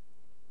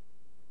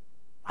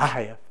 I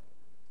have.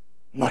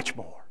 Much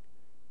more.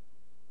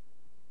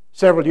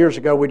 Several years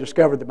ago, we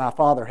discovered that my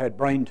father had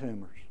brain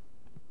tumors.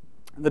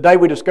 And the day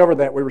we discovered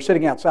that, we were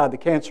sitting outside the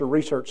Cancer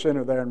Research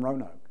Center there in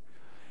Roanoke.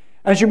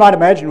 And as you might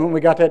imagine, when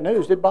we got that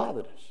news, it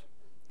bothered us.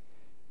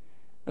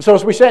 And so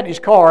as we sat in his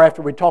car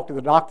after we talked to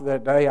the doctor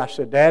that day, I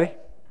said, Daddy,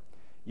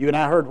 you and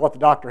I heard what the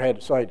doctor had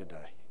to say today.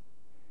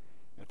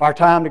 If our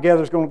time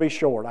together is going to be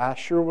short, I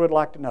sure would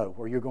like to know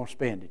where you're going to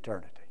spend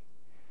eternity.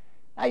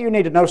 Now you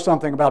need to know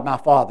something about my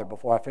father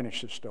before I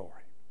finish this story.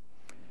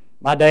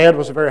 My dad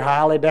was a very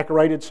highly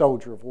decorated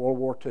soldier of World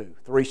War II.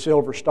 3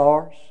 Silver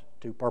Stars,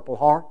 2 Purple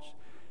Hearts,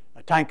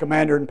 a tank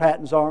commander in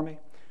Patton's Army,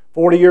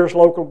 40 years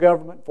local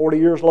government, 40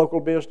 years local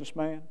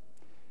businessman.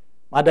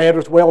 My dad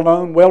was well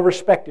known, well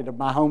respected of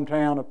my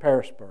hometown of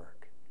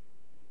Parisburg.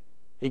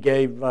 He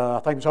gave, I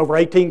think it was over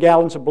 18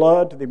 gallons of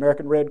blood to the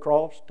American Red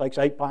Cross. It takes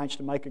 8 pints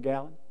to make a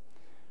gallon.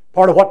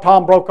 Part of what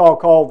Tom Brokaw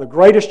called the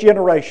greatest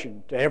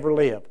generation to ever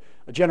live.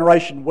 A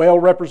generation well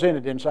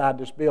represented inside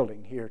this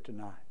building here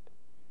tonight.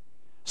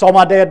 Saw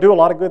my dad do a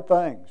lot of good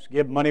things.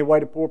 Give money away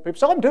to poor people.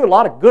 Saw him do a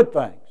lot of good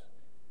things.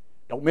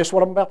 Don't miss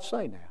what I'm about to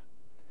say now.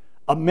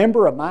 A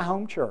member of my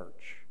home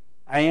church,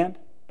 and,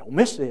 don't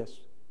miss this,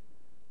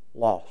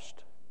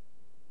 lost.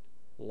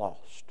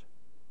 Lost.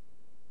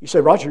 You say,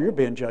 Roger, you're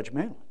being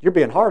judgmental. You're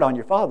being hard on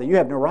your father. You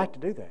have no right to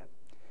do that.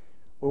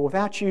 Well,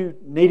 without you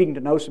needing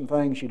to know some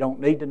things you don't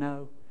need to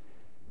know,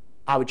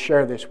 I would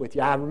share this with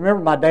you. I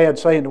remember my dad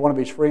saying to one of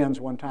his friends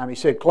one time, he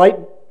said,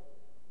 Clayton,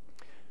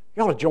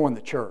 you ought to join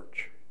the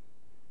church.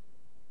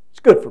 It's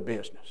good for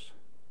business.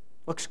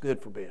 Looks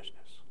good for business.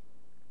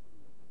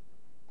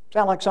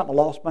 Sound like something a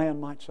lost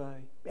man might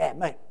say? Yeah,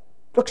 mate,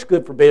 looks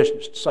good for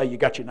business to say you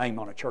got your name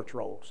on a church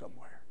roll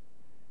somewhere.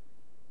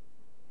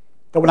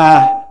 So when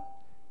I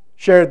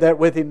shared that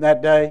with him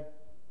that day,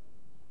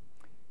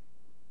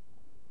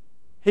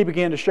 he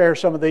began to share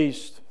some of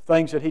these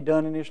things that he'd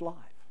done in his life.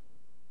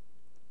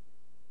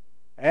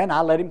 And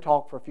I let him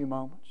talk for a few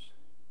moments.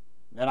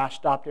 Then I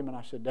stopped him and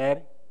I said,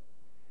 Daddy,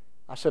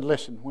 I said,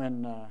 listen,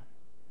 when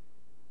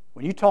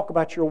you talk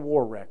about your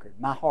war record,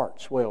 my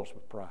heart swells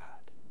with pride.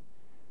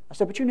 I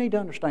said, but you need to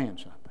understand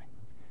something.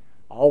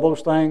 All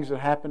those things that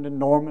happened in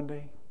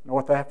Normandy,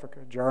 North Africa,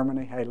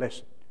 Germany, hey,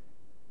 listen,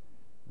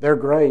 they're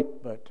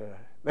great, but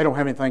they don't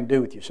have anything to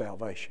do with your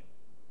salvation.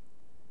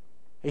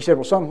 He said,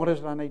 well, son, what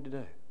is it I need to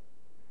do?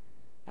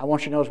 I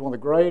want you to know it's one of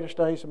the greatest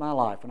days of my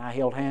life when I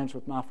held hands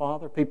with my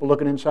father. People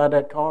looking inside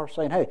that car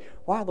saying, hey,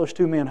 why are those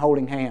 2 men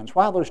holding hands?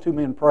 Why are those 2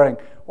 men praying?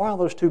 Why are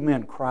those 2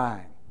 men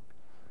crying?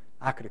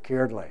 I could have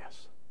cared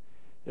less.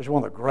 It was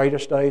one of the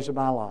greatest days of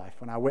my life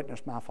when I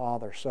witnessed my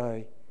father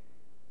say,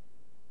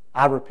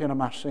 I repent of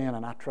my sin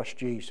and I trust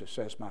Jesus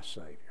as my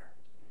Savior.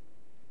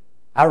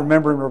 I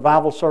remember in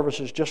revival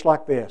services just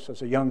like this,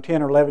 as a young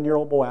 10 or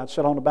 11-year-old boy, I'd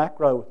sit on the back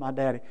row with my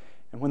daddy,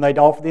 and when they'd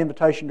offer the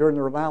invitation during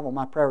the revival,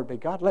 my prayer would be,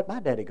 God, let my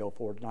daddy go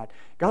forward tonight.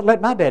 God,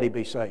 let my daddy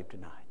be saved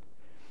tonight.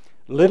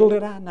 Little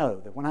did I know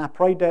that when I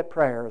prayed that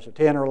prayer as a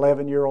 10 or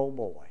 11-year-old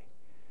boy,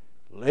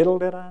 little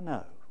did I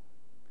know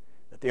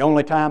that the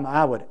only time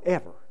I would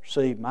ever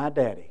see my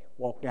daddy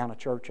walk down a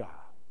church aisle,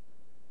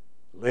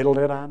 little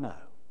did I know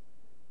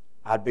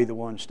I'd be the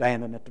one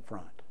standing at the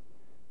front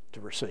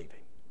to receive him.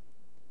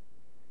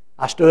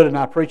 I stood and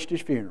I preached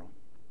his funeral.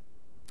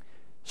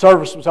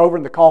 Service was over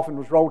and the coffin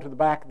was rolled to the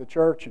back of the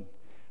church, and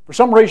for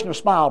some reason a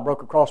smile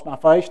broke across my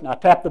face, and I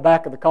tapped the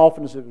back of the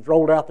coffin as it was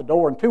rolled out the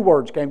door, and 2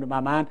 words came to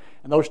my mind,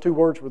 and those 2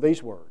 words were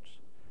these words: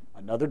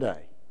 another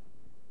day,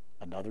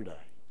 another day.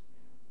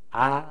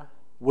 I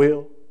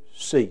will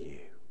see you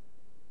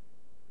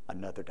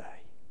another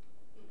day.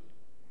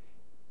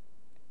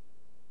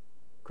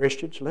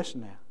 Christians,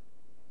 listen now.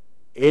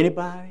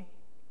 Anybody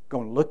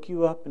going to look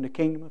you up in the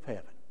kingdom of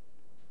heaven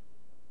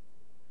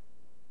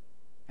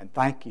and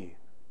thank you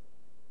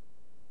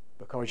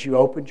because you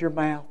opened your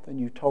mouth and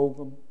you told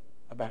them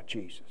about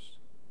Jesus?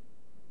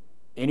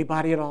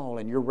 Anybody at all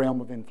in your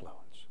realm of influence?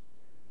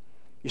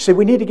 You see,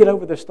 we need to get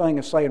over this thing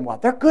of saying, well,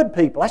 they're good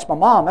people. That's my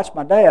mom, that's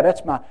my dad,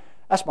 that's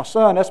my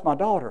son, that's my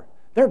daughter.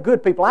 They're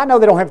good people. I know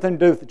they don't have anything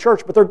to do with the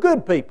church, but they're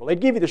good people. They'd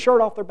give you the shirt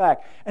off their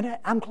back. And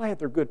I'm glad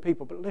they're good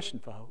people, but listen,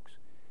 folks.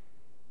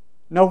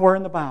 Nowhere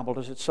in the Bible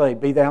does it say,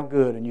 "Be thou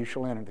good and you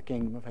shall enter the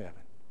kingdom of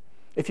heaven."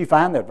 If you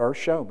find that verse,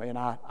 show me, and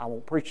I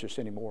won't preach this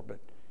anymore, but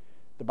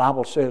the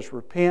Bible says,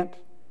 "Repent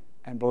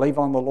and believe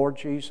on the Lord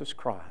Jesus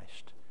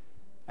Christ,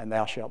 and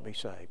thou shalt be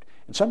saved."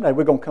 And someday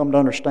we're going to come to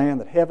understand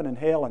that heaven and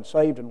hell and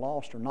saved and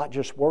lost are not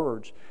just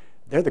words.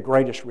 They're the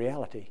greatest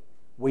reality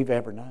we've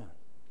ever known.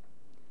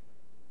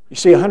 You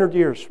see, 100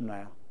 years from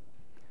now,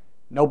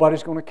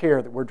 nobody's going to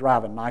care that we're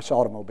driving nice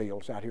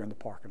automobiles out here in the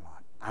parking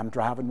lot. I'm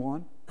driving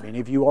one. Many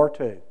of you are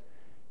too.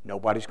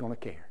 Nobody's going to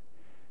care.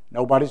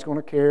 Nobody's going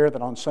to care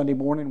that on Sunday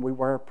morning we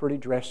wear pretty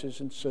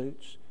dresses and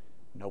suits.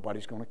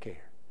 Nobody's going to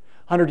care.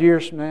 100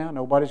 years from now,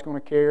 nobody's going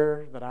to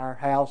care that our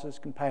houses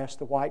can pass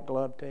the white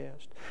glove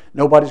test.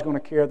 Nobody's going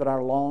to care that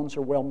our lawns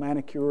are well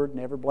manicured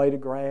and every blade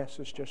of grass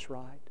is just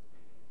right.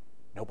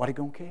 Nobody's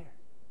going to care.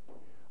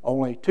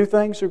 Only two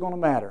things are going to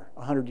matter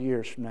 100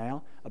 years from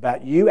now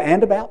about you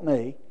and about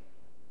me.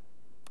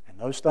 And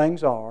those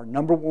things are,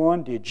 number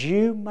one, did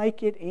you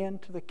make it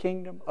into the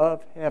kingdom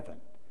of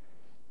heaven?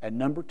 And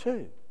number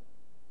two,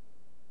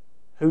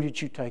 who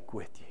did you take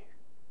with you?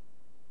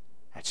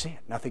 That's it.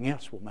 Nothing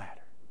else will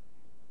matter.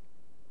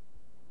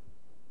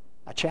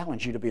 I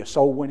challenge you to be a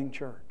soul-winning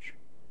church.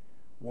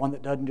 One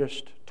that doesn't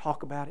just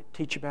talk about it,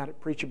 teach about it,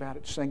 preach about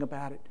it, sing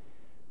about it,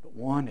 but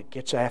one that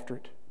gets after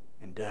it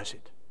and does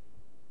it.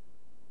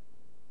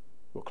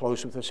 We'll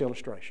close with this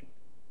illustration.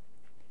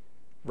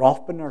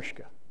 Rolf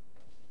Benirschke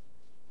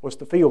was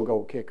the field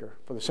goal kicker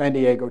for the San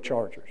Diego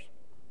Chargers.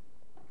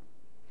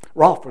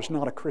 Rolf was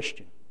not a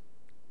Christian.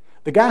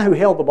 The guy who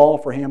held the ball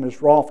for him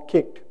as Rolf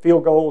kicked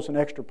field goals and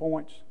extra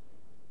points,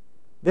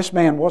 this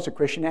man was a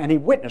Christian, and he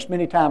witnessed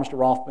many times to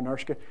Rolf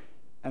Benirschke,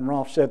 and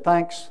Rolf said,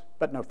 "Thanks,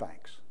 but no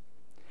thanks."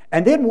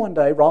 And then one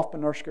day, Rolf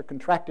Benirschke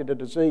contracted a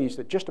disease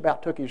that just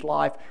about took his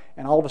life,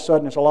 and all of a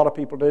sudden, as a lot of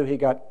people do, he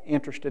got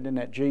interested in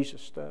that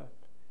Jesus stuff.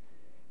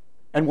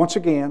 And once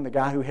again, the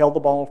guy who held the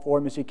ball for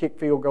him as he kicked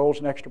field goals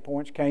and extra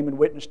points came and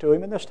witnessed to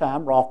him, and this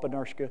time, Rolf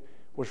Benirschke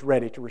was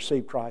ready to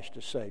receive Christ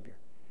as Savior.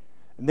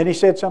 And then he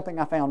said something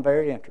I found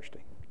very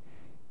interesting.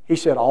 He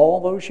said, "All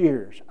those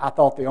years, I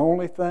thought the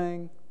only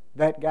thing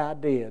that guy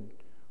did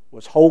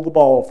was hold the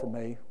ball for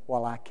me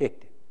while I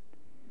kicked it."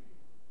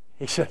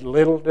 He said,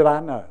 "Little did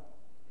I know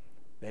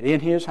that in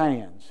his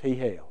hands he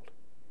held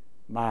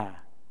my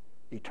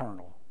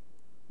eternal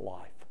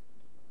life."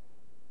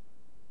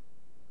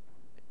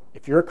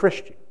 If you're a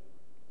Christian,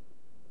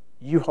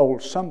 you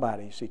hold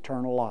somebody's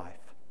eternal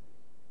life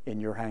in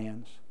your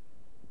hands,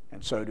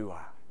 and so do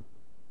I.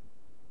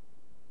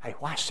 Hey,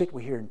 why sit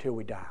we here until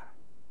we die?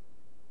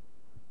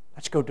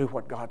 Let's go do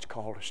what God's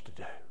called us to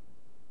do.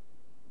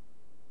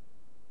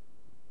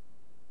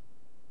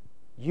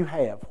 You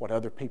have what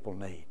other people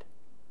need.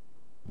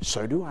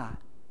 So do I.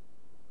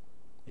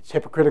 It's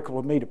hypocritical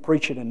of me to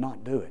preach it and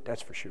not do it,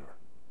 that's for sure.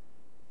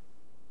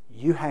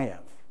 You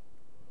have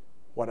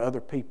what other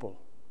people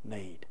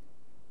need.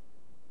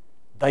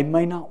 They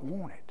may not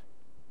want it,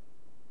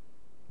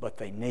 but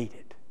they need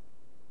it.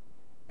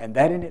 And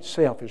that in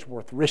itself is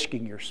worth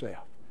risking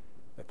yourself,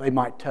 that they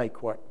might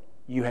take what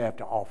you have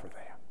to offer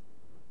them.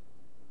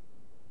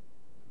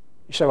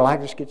 You say, "Well, I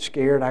just get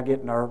scared, I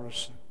get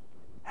nervous."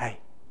 Hey,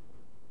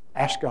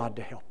 ask God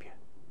to help you.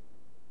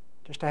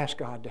 Just ask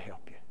God to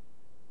help you.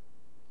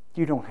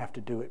 You don't have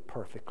to do it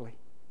perfectly.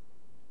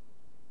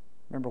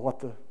 Remember what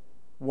the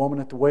woman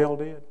at the well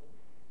did?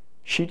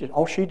 She did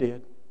all she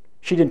did.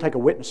 She didn't take a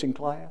witnessing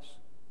class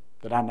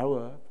that I know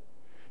of.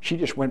 She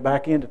just went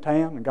back into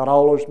town and got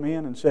all those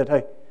men and said,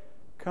 "Hey,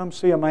 come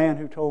see a man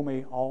who told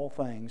me all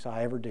things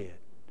I ever did.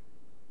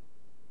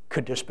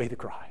 Could this be the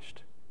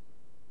Christ?"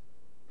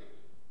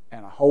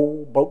 And a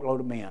whole boatload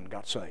of men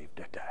got saved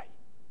that day.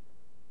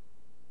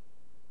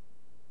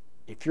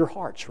 If your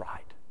heart's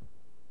right,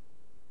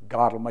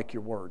 God will make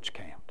your words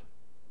count.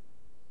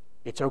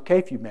 It's okay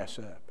if you mess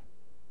up.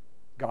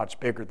 God's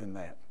bigger than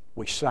that.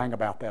 We sang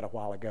about that a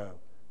while ago.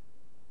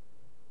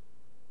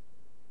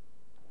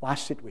 Why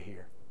sit we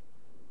here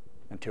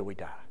until we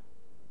die?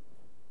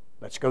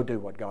 Let's go do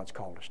what God's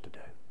called us to do.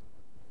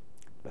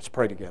 Let's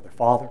pray together.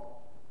 Father,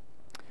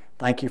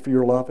 thank you for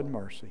your love and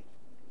mercy.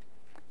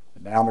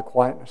 And now in the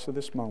quietness of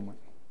this moment,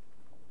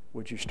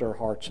 would you stir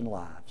hearts and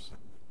lives?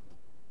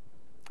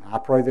 I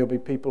pray there'll be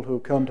people who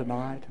come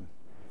tonight and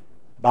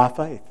by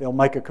faith they'll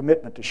make a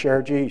commitment to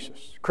share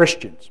Jesus.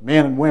 Christians,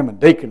 men and women,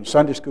 deacons,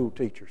 Sunday school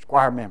teachers,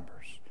 choir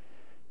members,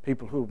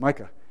 people who make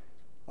a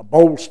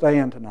bold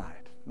stand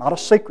tonight. Not a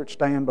secret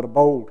stand, but a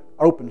bold,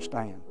 open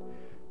stand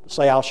to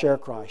say, "I'll share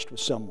Christ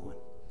with someone."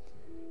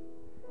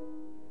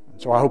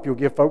 And so I hope you'll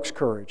give folks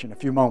courage in a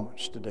few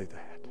moments to do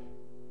that.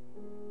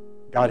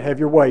 God, have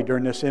your way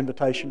during this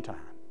invitation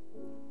time.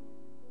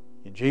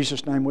 In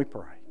Jesus' name we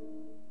pray.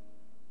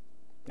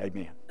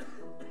 Amen.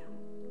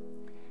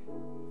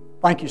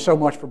 Thank you so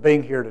much for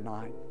being here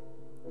tonight.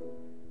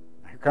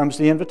 Here comes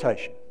the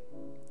invitation.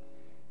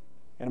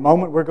 In a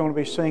moment we're going to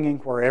be singing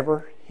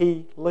 "Wherever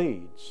He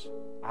Leads,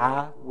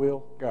 I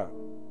Will Go."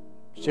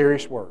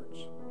 Serious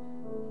words.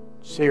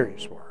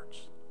 Serious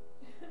words.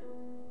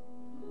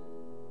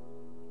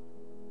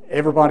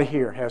 Everybody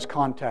here has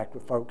contact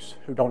with folks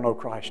who don't know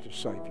Christ as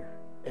Savior.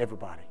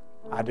 Everybody.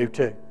 I do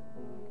too.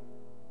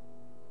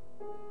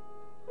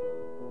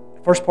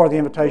 The first part of the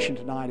invitation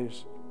tonight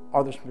is,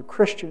 are there some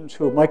Christians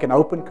who will make an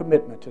open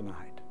commitment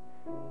tonight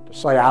to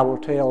say, I will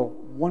tell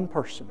one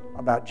person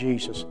about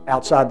Jesus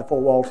outside the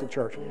four walls of the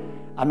church?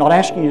 I'm not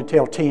asking you to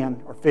tell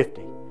 10 or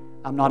 50.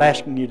 I'm not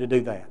asking you to do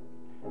that.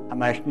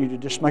 I'm asking you to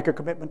just make a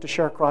commitment to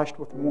share Christ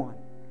with one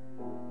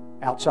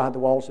outside the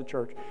walls of the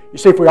church. You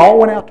see, if we all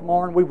went out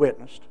tomorrow and we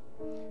witnessed,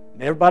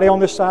 and everybody on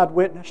this side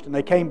witnessed, and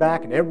they came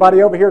back, and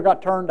everybody over here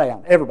got turned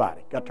down.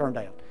 Everybody got turned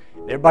down.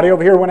 Everybody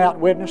over here went out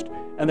and witnessed,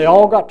 and they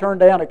all got turned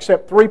down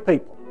except 3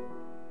 people.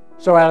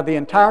 So out of the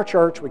entire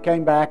church, we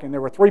came back, and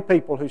there were 3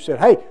 people who said,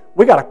 hey,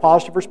 we got a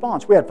positive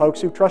response. We had folks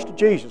who trusted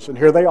Jesus, and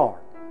here they are.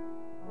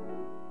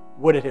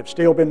 Would it have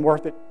still been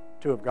worth it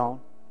to have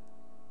gone?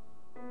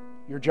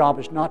 Your job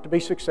is not to be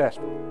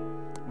successful.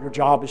 Your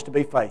job is to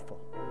be faithful.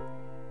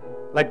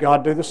 Let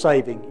God do the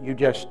saving. You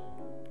just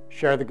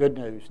share the good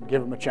news and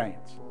give them a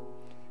chance.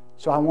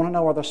 So I want to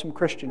know, are there some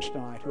Christians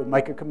tonight who would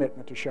make a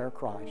commitment to share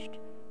Christ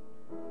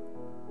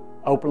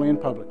openly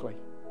and publicly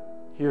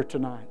here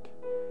tonight?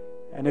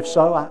 And if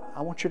so,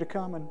 I want you to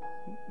come and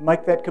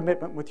make that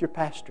commitment with your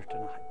pastor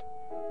tonight.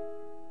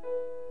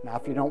 Now,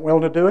 if you're not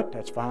willing to do it,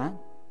 that's fine.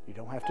 You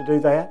don't have to do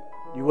that.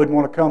 You wouldn't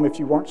want to come if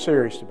you weren't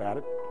serious about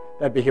it.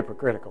 That'd be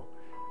hypocritical.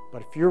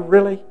 But if you're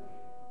really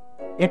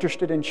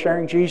interested in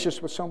sharing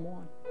Jesus with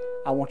someone,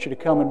 I want you to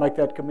come and make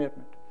that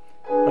commitment.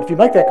 But if you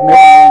make that commitment,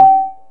 I want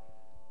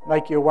to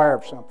make you aware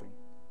of something.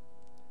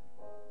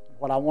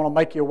 What I want to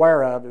make you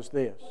aware of is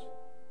this.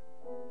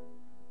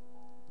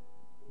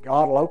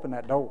 God will open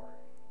that door.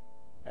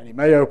 And He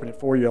may open it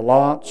for you a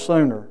lot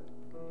sooner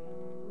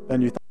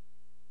than you think.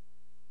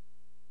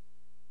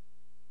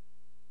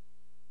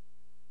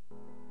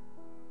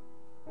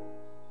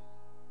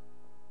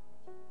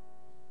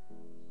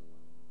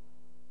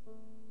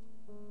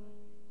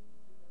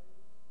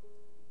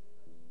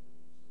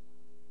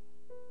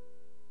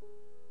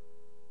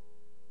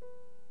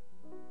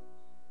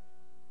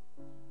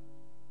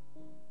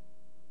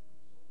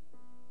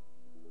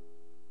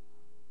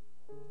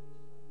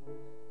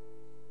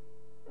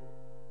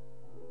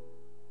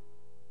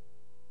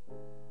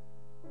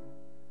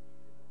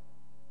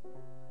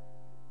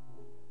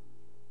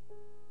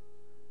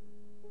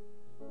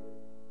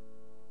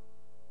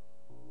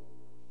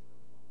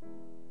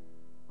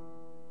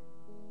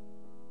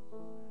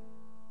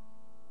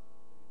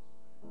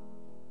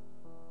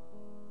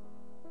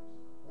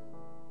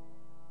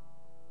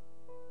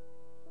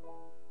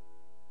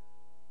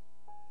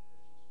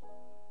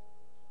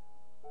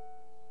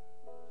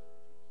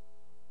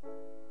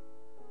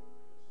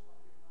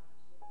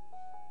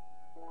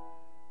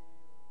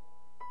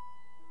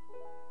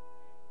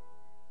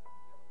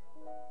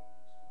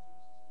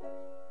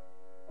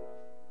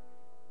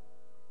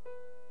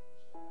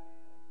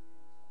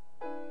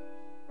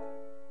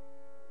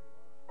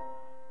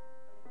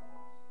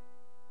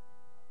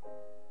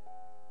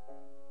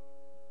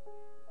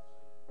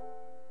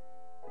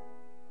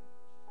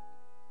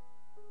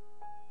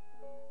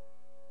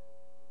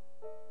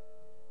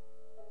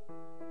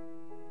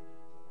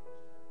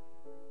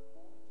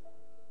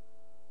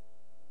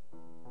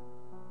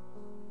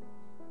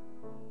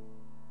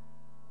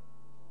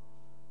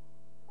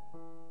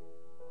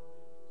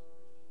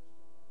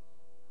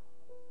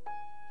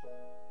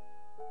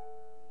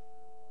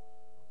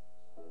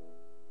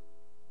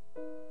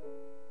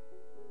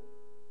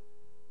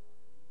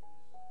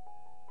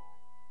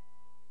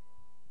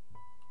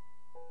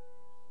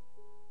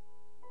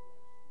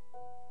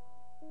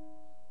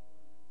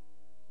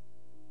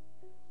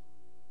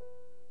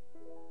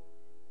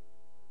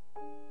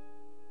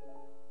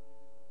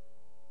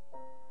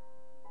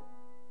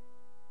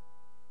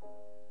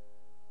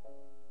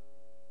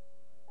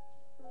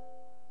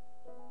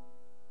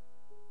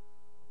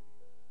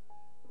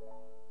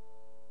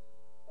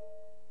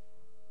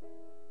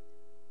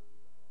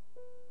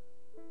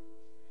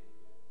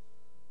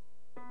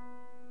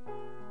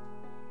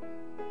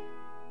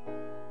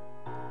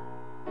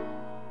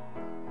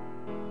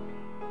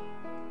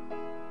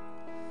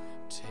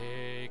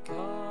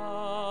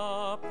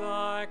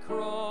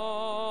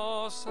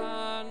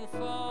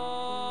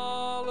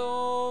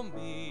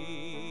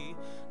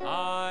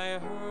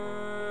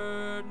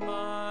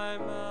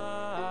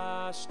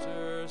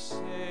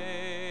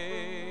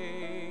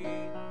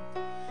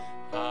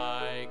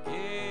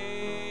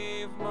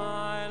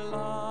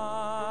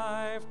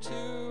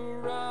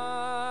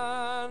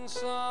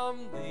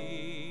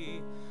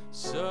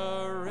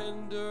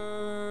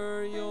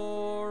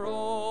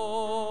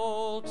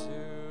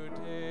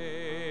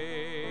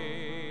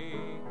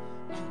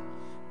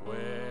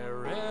 Where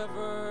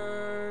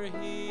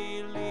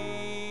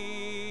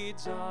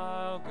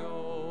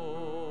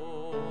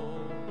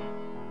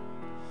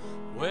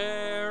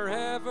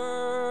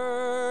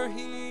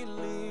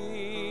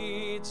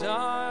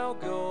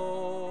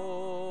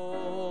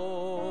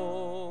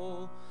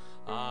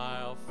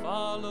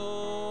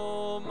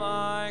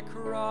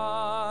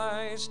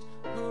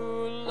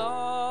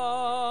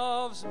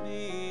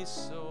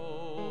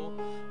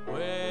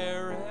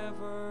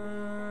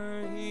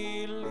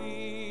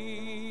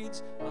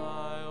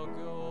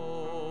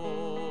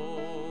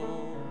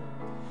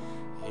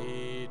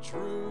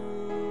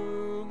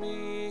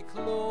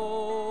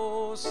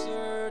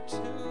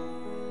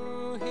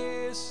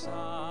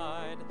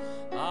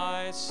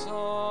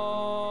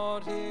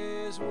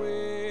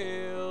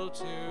will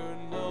to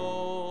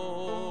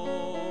know,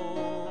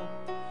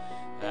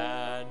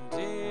 and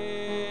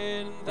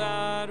in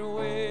that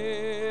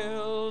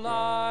will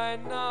I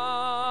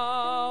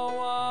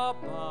now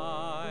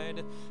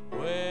abide.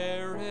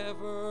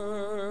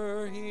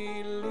 Wherever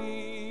He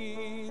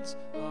leads,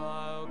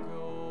 I'll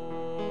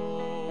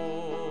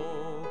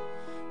go.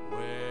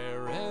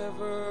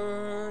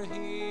 Wherever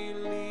He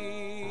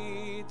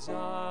leads,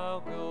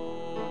 I'll go.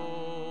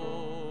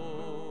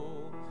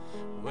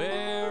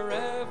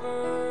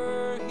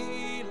 Wherever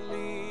He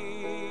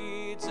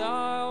leads,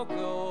 I'll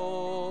go.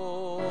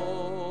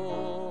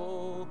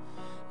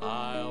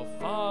 I'll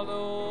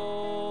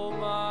follow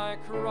my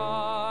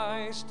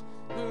Christ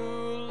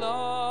who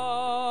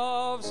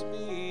loves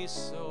me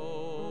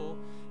so.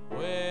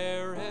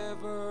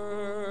 Wherever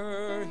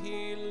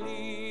He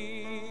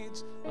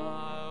leads,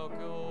 I'll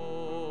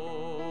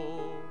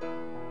go.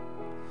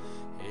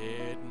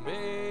 It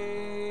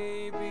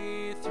may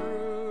be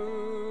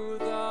through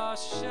the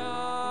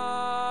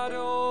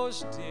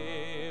shadows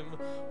dim,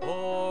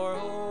 or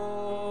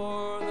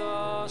o'er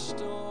the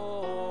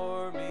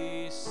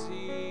stormy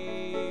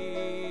sea.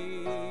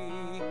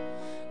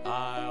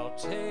 I'll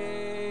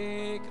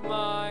take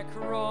my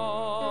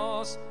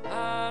cross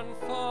and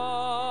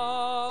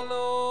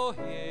follow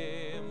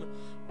Him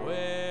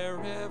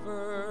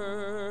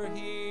wherever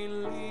He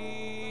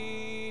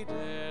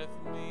leadeth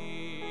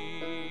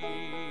me.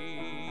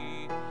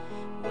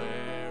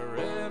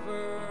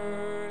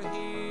 Wherever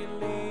He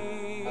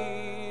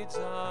leads,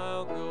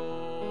 I'll go.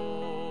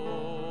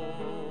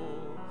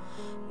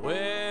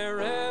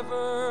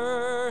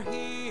 Wherever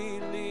He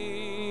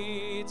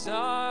leads,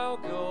 I'll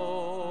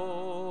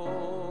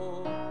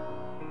go.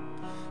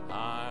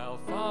 I'll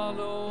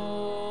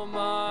follow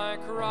my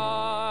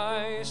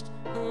Christ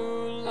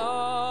who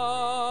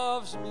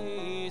loves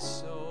me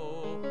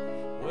so.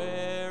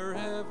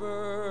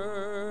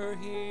 Wherever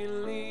He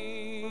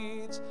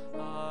leads,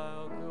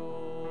 I'll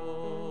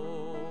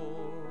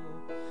go.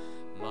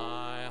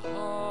 My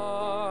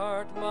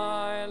heart,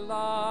 my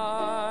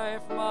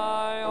life,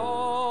 my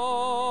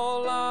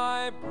all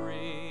I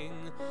bring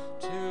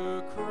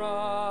to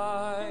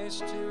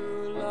Christ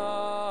who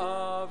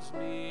loves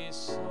me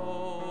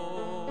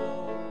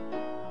so.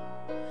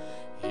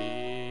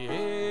 He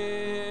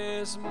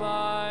is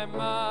my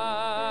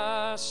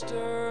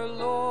Master,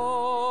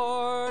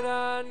 Lord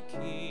and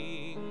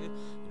King,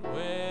 and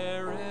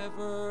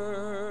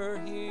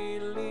wherever He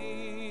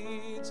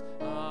leads,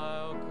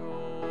 I'll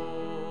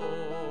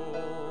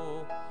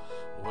go.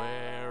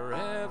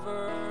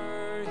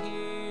 Wherever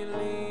He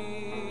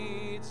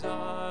leads,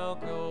 I'll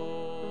go.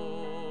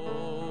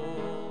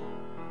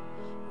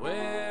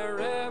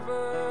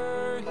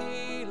 Wherever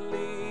He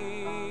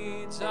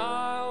leads,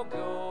 I'll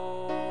go.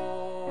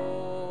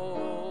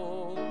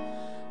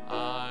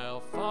 I'll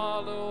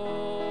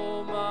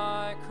follow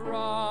my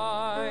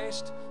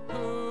Christ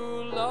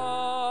who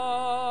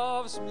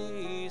loves me